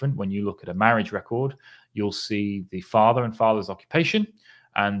occupations are different, when you look at a marriage record, you'll see the father and father's occupation,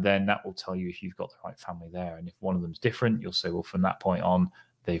 and then that will tell you if you've got the right family there. And if one of them's different, you'll say, well, from that point on,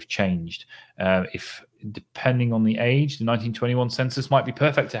 they've changed. If depending on the age, the 1921 census might be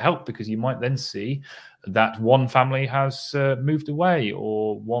perfect to help, because you might then see that one family has moved away,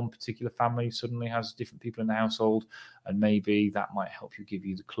 or one particular family suddenly has different people in the household, and maybe that might help you, give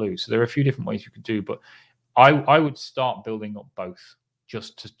you the clue. So there are a few different ways you could do, but I would start building up both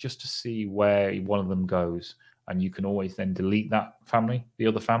just to see where one of them goes. And you can always then delete that family, the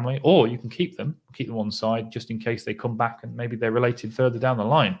other family, or you can keep them on side just in case they come back and maybe they're related further down the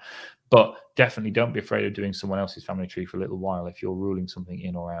line. But definitely don't be afraid of doing someone else's family tree for a little while if you're ruling something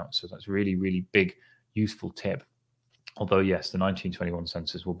in or out. So that's really, really big, useful tip. Although, yes, the 1921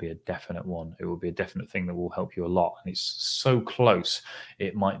 census will be a definite one. It will be a definite thing that will help you a lot. And it's so close.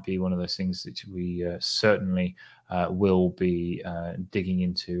 It might be one of those things that we certainly will be digging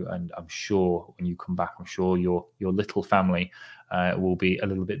into. And I'm sure when you come back, I'm sure your little family will be a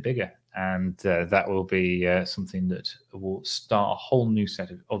little bit bigger. And that will be something that will start a whole new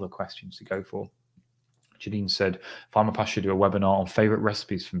set of other questions to go for. Janine said, Findmypast should do a webinar on favourite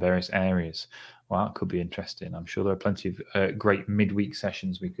recipes from various areas. Well, that could be interesting. I'm sure there are plenty of great midweek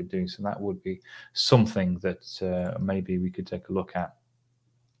sessions we could do. So that would be something that maybe we could take a look at.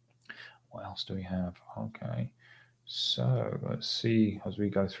 What else do we have? Okay. So let's see as we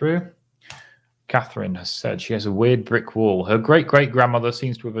go through. Catherine has said she has a weird brick wall. Her great-great-grandmother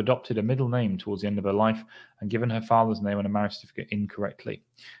seems to have adopted a middle name towards the end of her life and given her father's name on a marriage certificate incorrectly.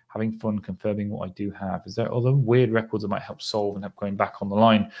 Having fun confirming what I do have. Is there other weird records that might help solve and help going back on the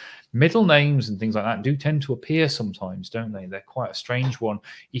line? Middle names and things like that do tend to appear sometimes, don't they? They're quite a strange one.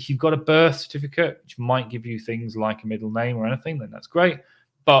 If you've got a birth certificate, which might give you things like a middle name or anything, then that's great.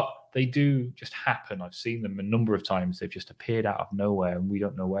 But they do just happen. I've seen them a number of times. They've just appeared out of nowhere and we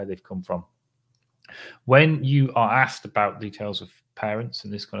don't know where they've come from. When you are asked about details of parents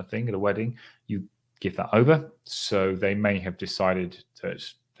and this kind of thing at a wedding, you give that over. So they may have decided that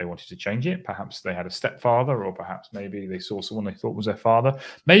they wanted to change it. Perhaps they had a stepfather, or perhaps maybe they saw someone they thought was their father.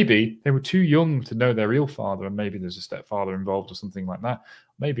 Maybe they were too young to know their real father, and maybe there's a stepfather involved or something like that.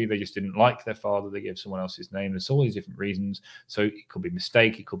 Maybe they just didn't like their father. They gave someone else's name. There's all these different reasons. So it could be a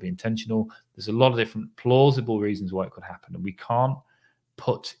mistake. It could be intentional. There's a lot of different plausible reasons why it could happen. And we can't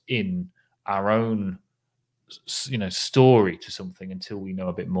put in our own story to something until we know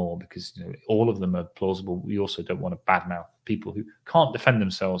a bit more, because all of them are plausible. We also don't want to badmouth people who can't defend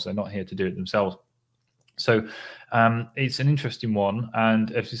themselves. They're not here to do it themselves. So it's an interesting one.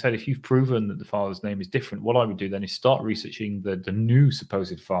 And as you said, if you've proven that the father's name is different, what I would do then is start researching the new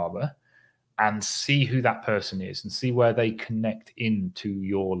supposed father and see who that person is and see where they connect into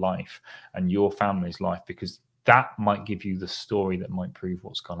your life and your family's life, because that might give you the story that might prove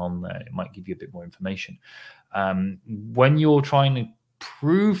what's gone on there. It might give you a bit more information. When you're trying to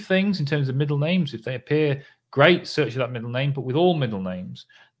prove things in terms of middle names, if they appear, great, search for that middle name. But with all middle names,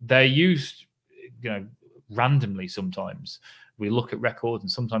 they're used randomly sometimes. We look at records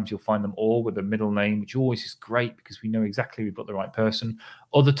and sometimes you'll find them all with a middle name, which always is great because we know exactly we've got the right person.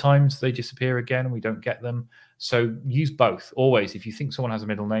 Other times they disappear again and we don't get them. So use both. Always, if you think someone has a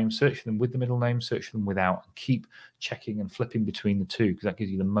middle name, search for them with the middle name, search for them without, and keep checking and flipping between the two, because that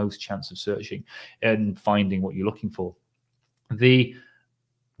gives you the most chance of searching and finding what you're looking for. The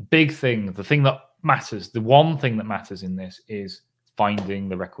big thing, the thing that matters, the one thing that matters in this is finding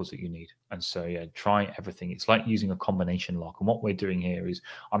the records that you need. And so, yeah, try everything. It's like using a combination lock. And what we're doing here is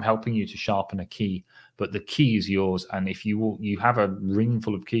I'm helping you to sharpen a key, but the key is yours. And if you have a ring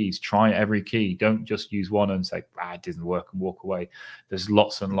full of keys, try every key. Don't just use one and say, it doesn't work and walk away. There's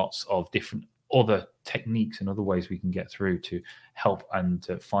lots and lots of different other techniques and other ways we can get through to help and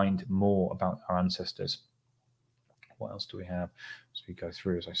to find more about our ancestors. What else do we have as we go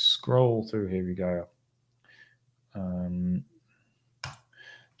through? As I scroll through, here we go.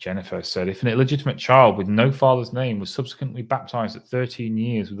 Jennifer said, if an illegitimate child with no father's name was subsequently baptized at 13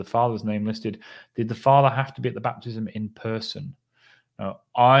 years with the father's name listed, did the father have to be at the baptism in person? Now,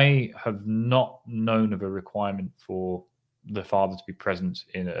 I have not known of a requirement for the father to be present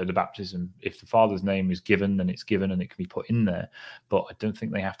at the baptism. If the father's name is given, then it's given and it can be put in there. But I don't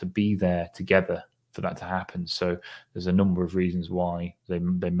think they have to be there together for that to happen. So there's a number of reasons why they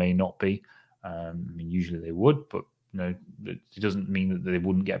may not be. I mean, usually they would, but it doesn't mean that they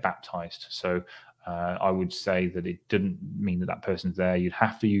wouldn't get baptized. So I would say that it didn't mean that that person's there. You'd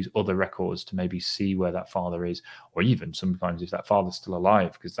have to use other records to maybe see where that father is, or even sometimes if that father's still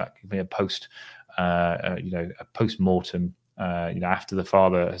alive, because that could be a a post-mortem. After the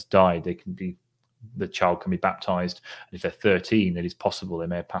father has died, the child can be baptized, and if they're 13, it is possible they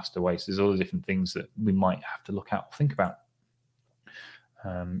may have passed away. So there's all the different things that we might have to look at or think about.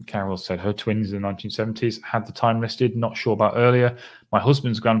 Carol said her twins in the 1970s had the time listed, not sure about earlier. My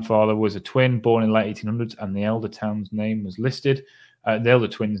husband's grandfather was a twin born in late 1800s, and the elder town's name was listed. The elder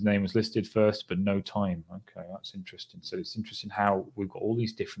twin's name was listed first, but no time. Okay, that's interesting. So it's interesting how we've got all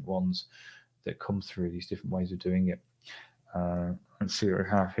these different ones that come through, these different ways of doing it. Let's see what we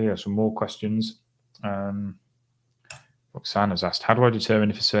have here. Some more questions. Roxana's asked, how do I determine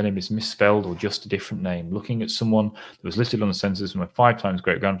if a surname is misspelled or just a different name? Looking at someone that was listed on the census as my 5 times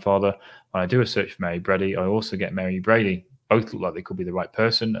great-grandfather, when I do a search for Mary Brady, I also get Mary Brady. Both look like they could be the right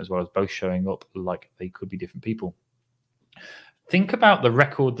person, as well as both showing up like they could be different people. Think about the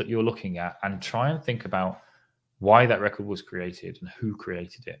record that you're looking at and try and think about why that record was created and who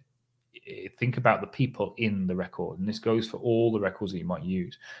created it. Think about the people in the record, and this goes for all the records that you might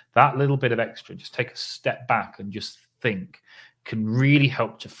use. That little bit of extra, just take a step back and just think, can really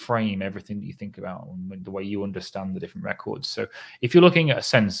help to frame everything that you think about and the way you understand the different records. So if you're looking at a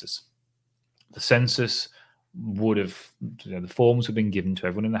census, the census would have, the forms have been given to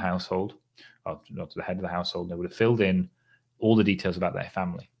everyone in the household, or not to the head of the household. They would have filled in all the details about their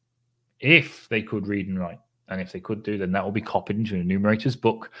family, if they could read and write. And if they could do, then that will be copied into an enumerator's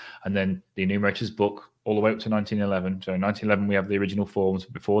book, and then the enumerator's book all the way up to 1911. So in 1911, we have the original forms.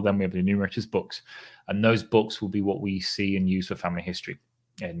 Before then, we have the enumerator's books, and those books will be what we see and use for family history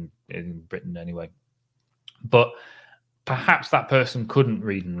in Britain anyway. But perhaps that person couldn't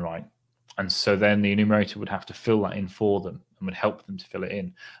read and write, and so then the enumerator would have to fill that in for them and would help them to fill it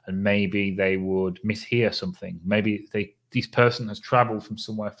in. And maybe they would mishear something. Maybe this person has traveled from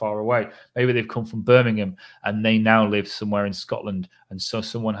somewhere far away. Maybe they've come from Birmingham and they now live somewhere in Scotland. And so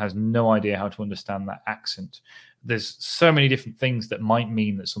someone has no idea how to understand that accent. There's so many different things that might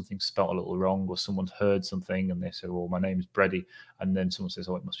mean that something's spelt a little wrong, or someone's heard something and they say, well, my name's Brady. And then someone says,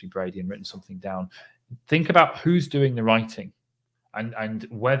 oh, it must be Brady, and written something down. Think about who's doing the writing. And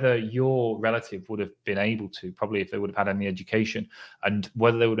whether your relative would have been able to, probably if they would have had any education, and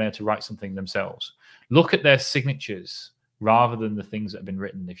whether they would be able to write something themselves. Look at their signatures rather than the things that have been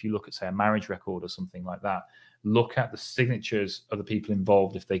written. If you look at, say, a marriage record or something like that, look at the signatures of the people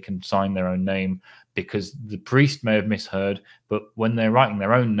involved if they can sign their own name, because the priest may have misheard, but when they're writing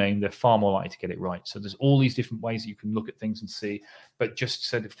their own name, they're far more likely to get it right. So there's all these different ways that you can look at things and see, but just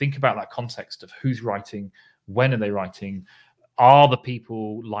sort of think about that context of who's writing, when are they writing, are the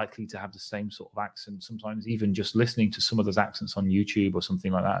people likely to have the same sort of accent? Sometimes even just listening to some of those accents on YouTube or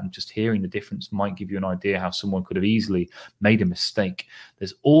something like that and just hearing the difference might give you an idea how someone could have easily made a mistake.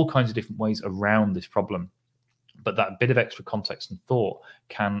 There's all kinds of different ways around this problem, but that bit of extra context and thought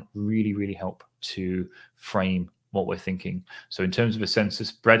can really, really help to frame what we're thinking. So in terms of a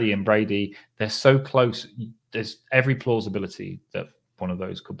census, Brady and Brady, they're so close. There's every plausibility that one of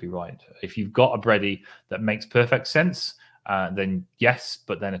those could be right. If you've got a Brady that makes perfect sense, then yes,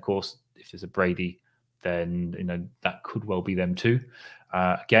 but then of course, if there's a Brady, then that could well be them too.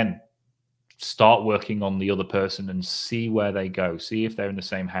 Again, start working on the other person and see where they go. See if they're in the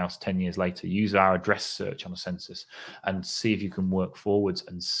same house 10 years later. Use our address search on a census and see if you can work forwards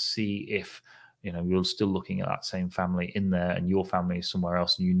and see if you're still looking at that same family in there and your family is somewhere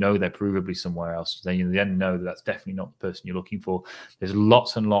else, and they're provably somewhere else. Then you then know that that's definitely not the person you're looking for. There's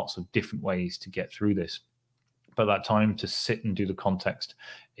lots and lots of different ways to get through this. But that time to sit and do the context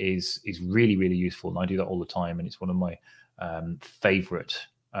is really, really useful. And I do that all the time. And it's one of my favorite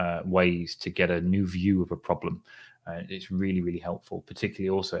ways to get a new view of a problem. It's really, really helpful. Particularly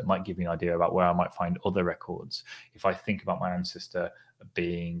also, it might give me an idea about where I might find other records. If I think about my ancestor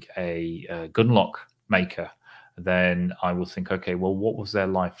being a gun lock maker, then I will think, okay, well, what was their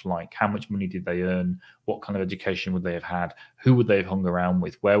life like? How much money did they earn? What kind of education would they have had? Who would they have hung around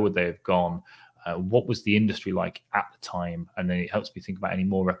with? Where would they have gone? What was the industry like at the time? And then it helps me think about any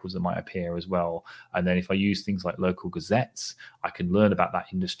more records that might appear as well. And then if I use things like local gazettes, I can learn about that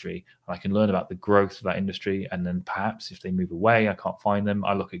industry, and I can learn about the growth of that industry. And then perhaps if they move away, I can't find them,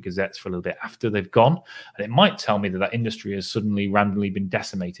 I look at gazettes for a little bit after they've gone, and it might tell me that that industry has suddenly randomly been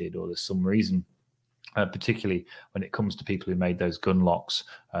decimated, or there's some reason particularly when it comes to people who made those gun locks.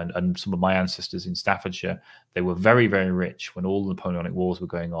 And some of my ancestors in Staffordshire, they were very, very rich when all the Napoleonic Wars were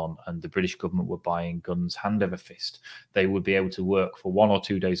going on and the British government were buying guns hand over fist. They would be able to work for 1 or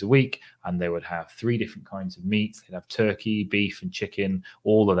 2 days a week, and they would have 3 different kinds of meat. They'd have turkey, beef, and chicken,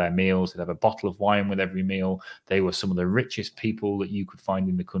 all of their meals. They'd have a bottle of wine with every meal. They were some of the richest people that you could find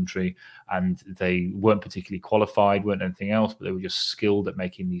in the country, and they weren't particularly qualified, weren't anything else, but they were just skilled at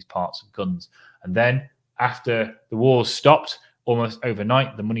making these parts of guns. And then after the wars stopped, almost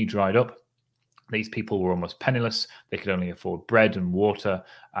overnight, the money dried up. These people were almost penniless. They could only afford bread and water,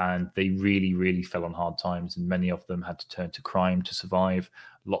 and they really, really fell on hard times. And many of them had to turn to crime to survive.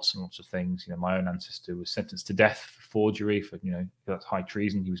 Lots and lots of things. You know, my own ancestor was sentenced to death for forgery, for, you know, that's high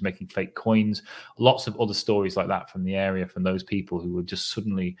treason. He was making fake coins. Lots of other stories like that from the area, from those people who were just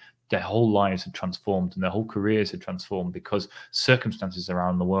suddenly, their whole lives had transformed and their whole careers had transformed because circumstances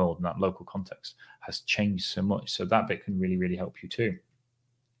around the world and that local context has changed so much. So that bit can really, really help you too.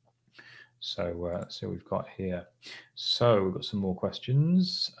 So let's see what we've got here. So we've got some more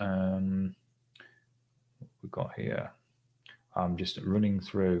questions. What we've got here. I'm just running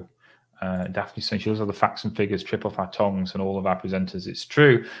through. Daphne saying she loves all the facts and figures trip off our tongues and all of our presenters. It's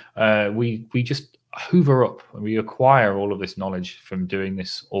true. We just hoover up and we acquire all of this knowledge from doing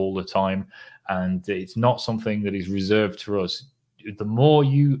this all the time, and it's not something that is reserved for us. The more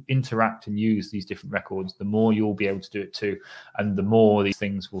you interact and use these different records, the more you'll be able to do it too, and the more these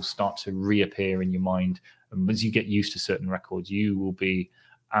things will start to reappear in your mind. And as you get used to certain records, you will be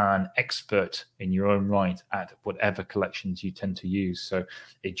an expert in your own right at whatever collections you tend to use. So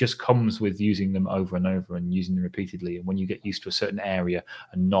it just comes with using them over and over and using them repeatedly. And when you get used to a certain area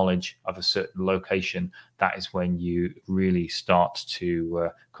and knowledge of a certain location, that is when you really start to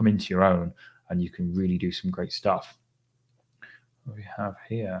come into your own, and you can really do some great stuff. What we have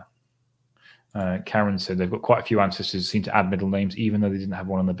here. Karen said they've got quite a few ancestors who seem to add middle names even though they didn't have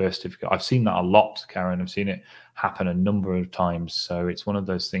one on the birth certificate. I've seen that a lot, Karen. I've seen it happen a number of times. So it's one of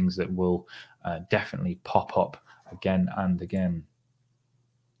those things that will definitely pop up again and again.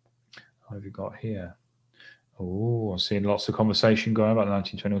 What have we got here? Oh, I'm seeing lots of conversation going about the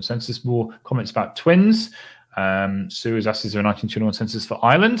 1921 census. More comments about twins. Sue has asked, is there a 1921 census for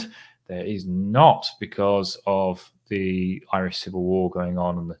Ireland? There is not, because of the Irish Civil War going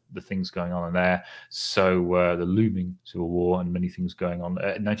on and the things going on in there. So the looming Civil War and many things going on.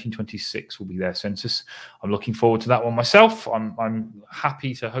 1926 will be their census. I'm looking forward to that one myself. I'm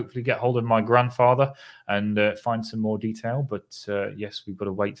happy to hopefully get hold of my grandfather and find some more detail. But yes, we've got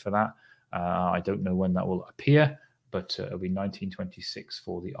to wait for that. I don't know when that will appear, but it'll be 1926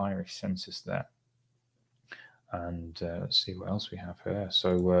 for the Irish census there. And let's see what else we have here.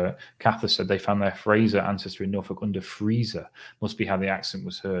 So Cather said they found their Fraser ancestor in Norfolk under Freezer. Must be how the accent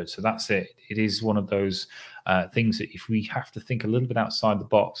was heard. So that's it. It is one of those things that if we have to think a little bit outside the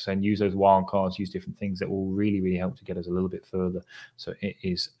box and use those wild cards, use different things, that will really, really help to get us a little bit further. So it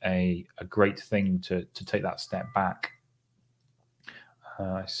is a great thing to take that step back.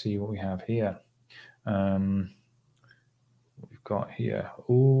 I see what we have here. What we've got here.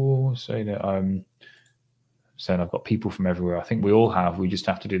 Oh, say that saying I've got people from everywhere. I think we all have. We just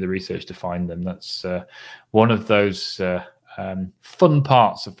have to do the research to find them. That's one of those fun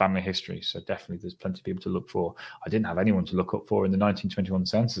parts of family history. So definitely there's plenty of people to look for. I didn't have anyone to look up for in the 1921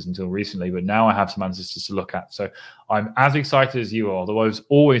 census until recently, but now I have some ancestors to look at. So I'm as excited as you are, although I was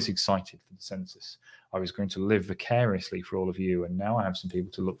always excited for the census. I was going to live vicariously for all of you, and now I have some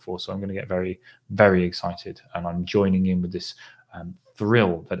people to look for. So I'm going to get very, very excited, and I'm joining in with this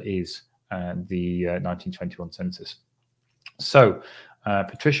thrill that is the 1921 census. So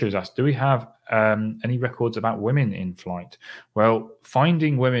Patricia has asked, do we have any records about women in flight? Well,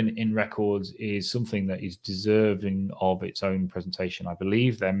 finding women in records is something that is deserving of its own presentation. I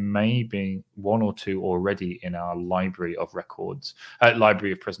believe there may be 1 or 2 already in our library of records,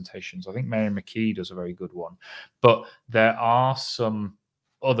 library of presentations. I think Mary McKee does a very good one, but there are some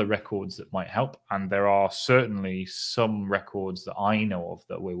other records that might help, and there are certainly some records that I know of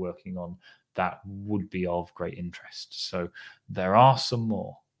that we're working on that would be of great interest. So there are some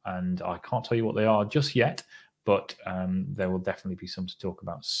more, and I can't tell you what they are just yet, but there will definitely be some to talk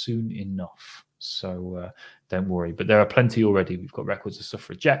about soon enough. So don't worry, but there are plenty already. We've got records of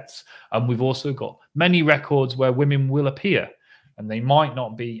suffragettes, and we've also got many records where women will appear. And they might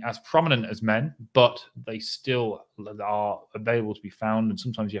not be as prominent as men, but they still are available to be found. And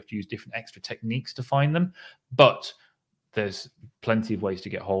sometimes you have to use different extra techniques to find them. But there's plenty of ways to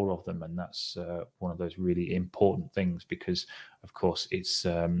get hold of them. And that's one of those really important things, because, of course, it's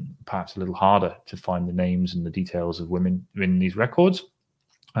perhaps a little harder to find the names and the details of women in these records.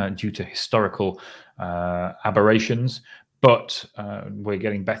 due to historical aberrations, but we're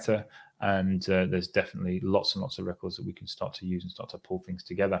getting better, and there's definitely lots and lots of records that we can start to use and start to pull things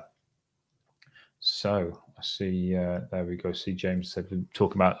together. So I see, there we go. See, James said,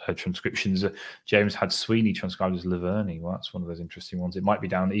 talk about transcriptions. James had Sweeney transcribed as Laverne. Well, that's one of those interesting ones. It might be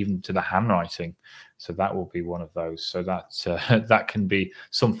down even to the handwriting. So that will be one of those. So that, that can be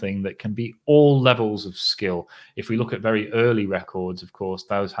something that can be all levels of skill. If we look at very early records, of course,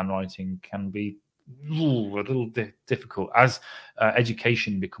 those handwriting can be a little difficult. As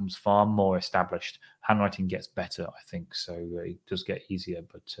education becomes far more established, handwriting gets better, I think. So it does get easier,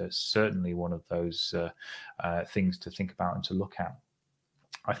 but certainly one of those things to think about and to look at.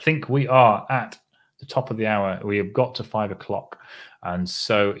 I think we are at the top of the hour. We have got to 5 o'clock. And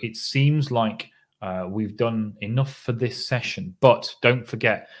so it seems like we've done enough for this session, but don't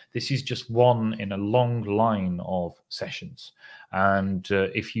forget, this is just one in a long line of sessions. And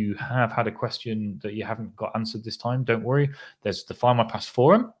if you have had a question that you haven't got answered this time, don't worry. There's the Findmypast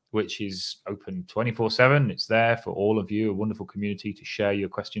forum, which is open 24/7. It's there for all of you, a wonderful community to share your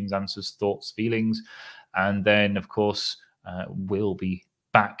questions, answers, thoughts, feelings. And then, of course, we'll be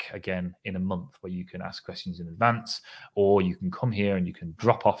back again in a month where you can ask questions in advance, or you can come here and you can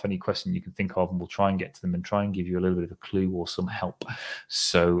drop off any question you can think of, and we'll try and get to them and try and give you a little bit of a clue or some help.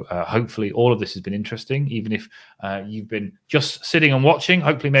 So hopefully all of this has been interesting, even if you've been just sitting and watching.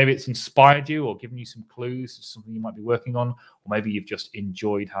 Hopefully maybe it's inspired you or given you some clues to something you might be working on, or maybe you've just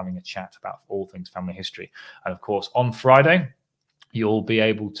enjoyed having a chat about all things family history. And of course, on Friday, you'll be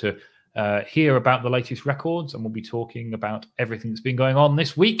able to hear about the latest records, and we'll be talking about everything that's been going on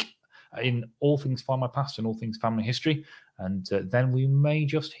this week in all things Findmypast and all things family history. And then we may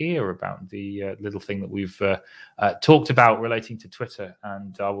just hear about the little thing that we've talked about relating to Twitter.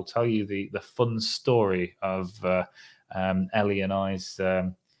 And I will tell you the fun story of Ellie and I's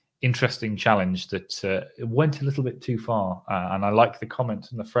interesting challenge that went a little bit too far. And I like the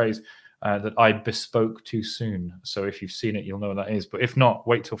comment and the phrase, that I bespoke too soon. So if you've seen it, you'll know what that is. But if not,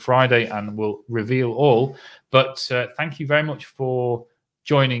 wait till Friday and we'll reveal all. But thank you very much for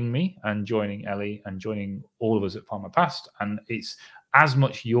joining me and joining Ellie and joining all of us at Findmypast. And it's as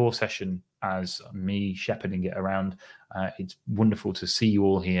much your session as me shepherding it around. It's wonderful to see you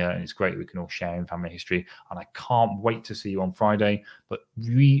all here, and it's great we can all share in family history. And I can't wait to see you on Friday. But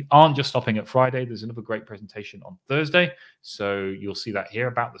we aren't just stopping at Friday. There's another great presentation on Thursday. So you'll see that here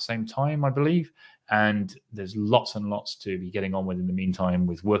about the same time, I believe. And there's lots and lots to be getting on with in the meantime,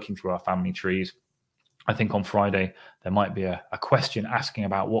 with working through our family trees. I think on Friday, there might be a question asking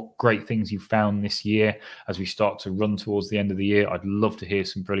about what great things you found this year as we start to run towards the end of the year. I'd love to hear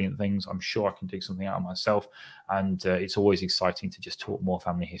some brilliant things. I'm sure I can dig something out of myself. And it's always exciting to just talk more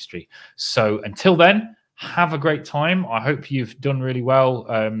family history. So until then, have a great time. I hope you've done really well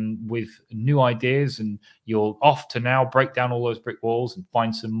with new ideas, and you're off to now break down all those brick walls and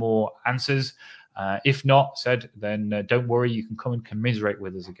find some more answers. If not, then don't worry, you can come and commiserate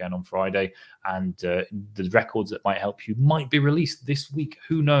with us again on Friday, and the records that might help you might be released this week.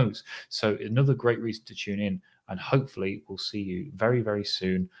 Who knows? So another great reason to tune in, and hopefully we'll see you very, very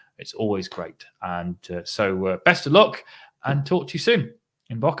soon. It's always great. And so best of luck, and talk to you soon.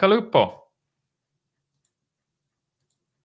 In bocca al lupo.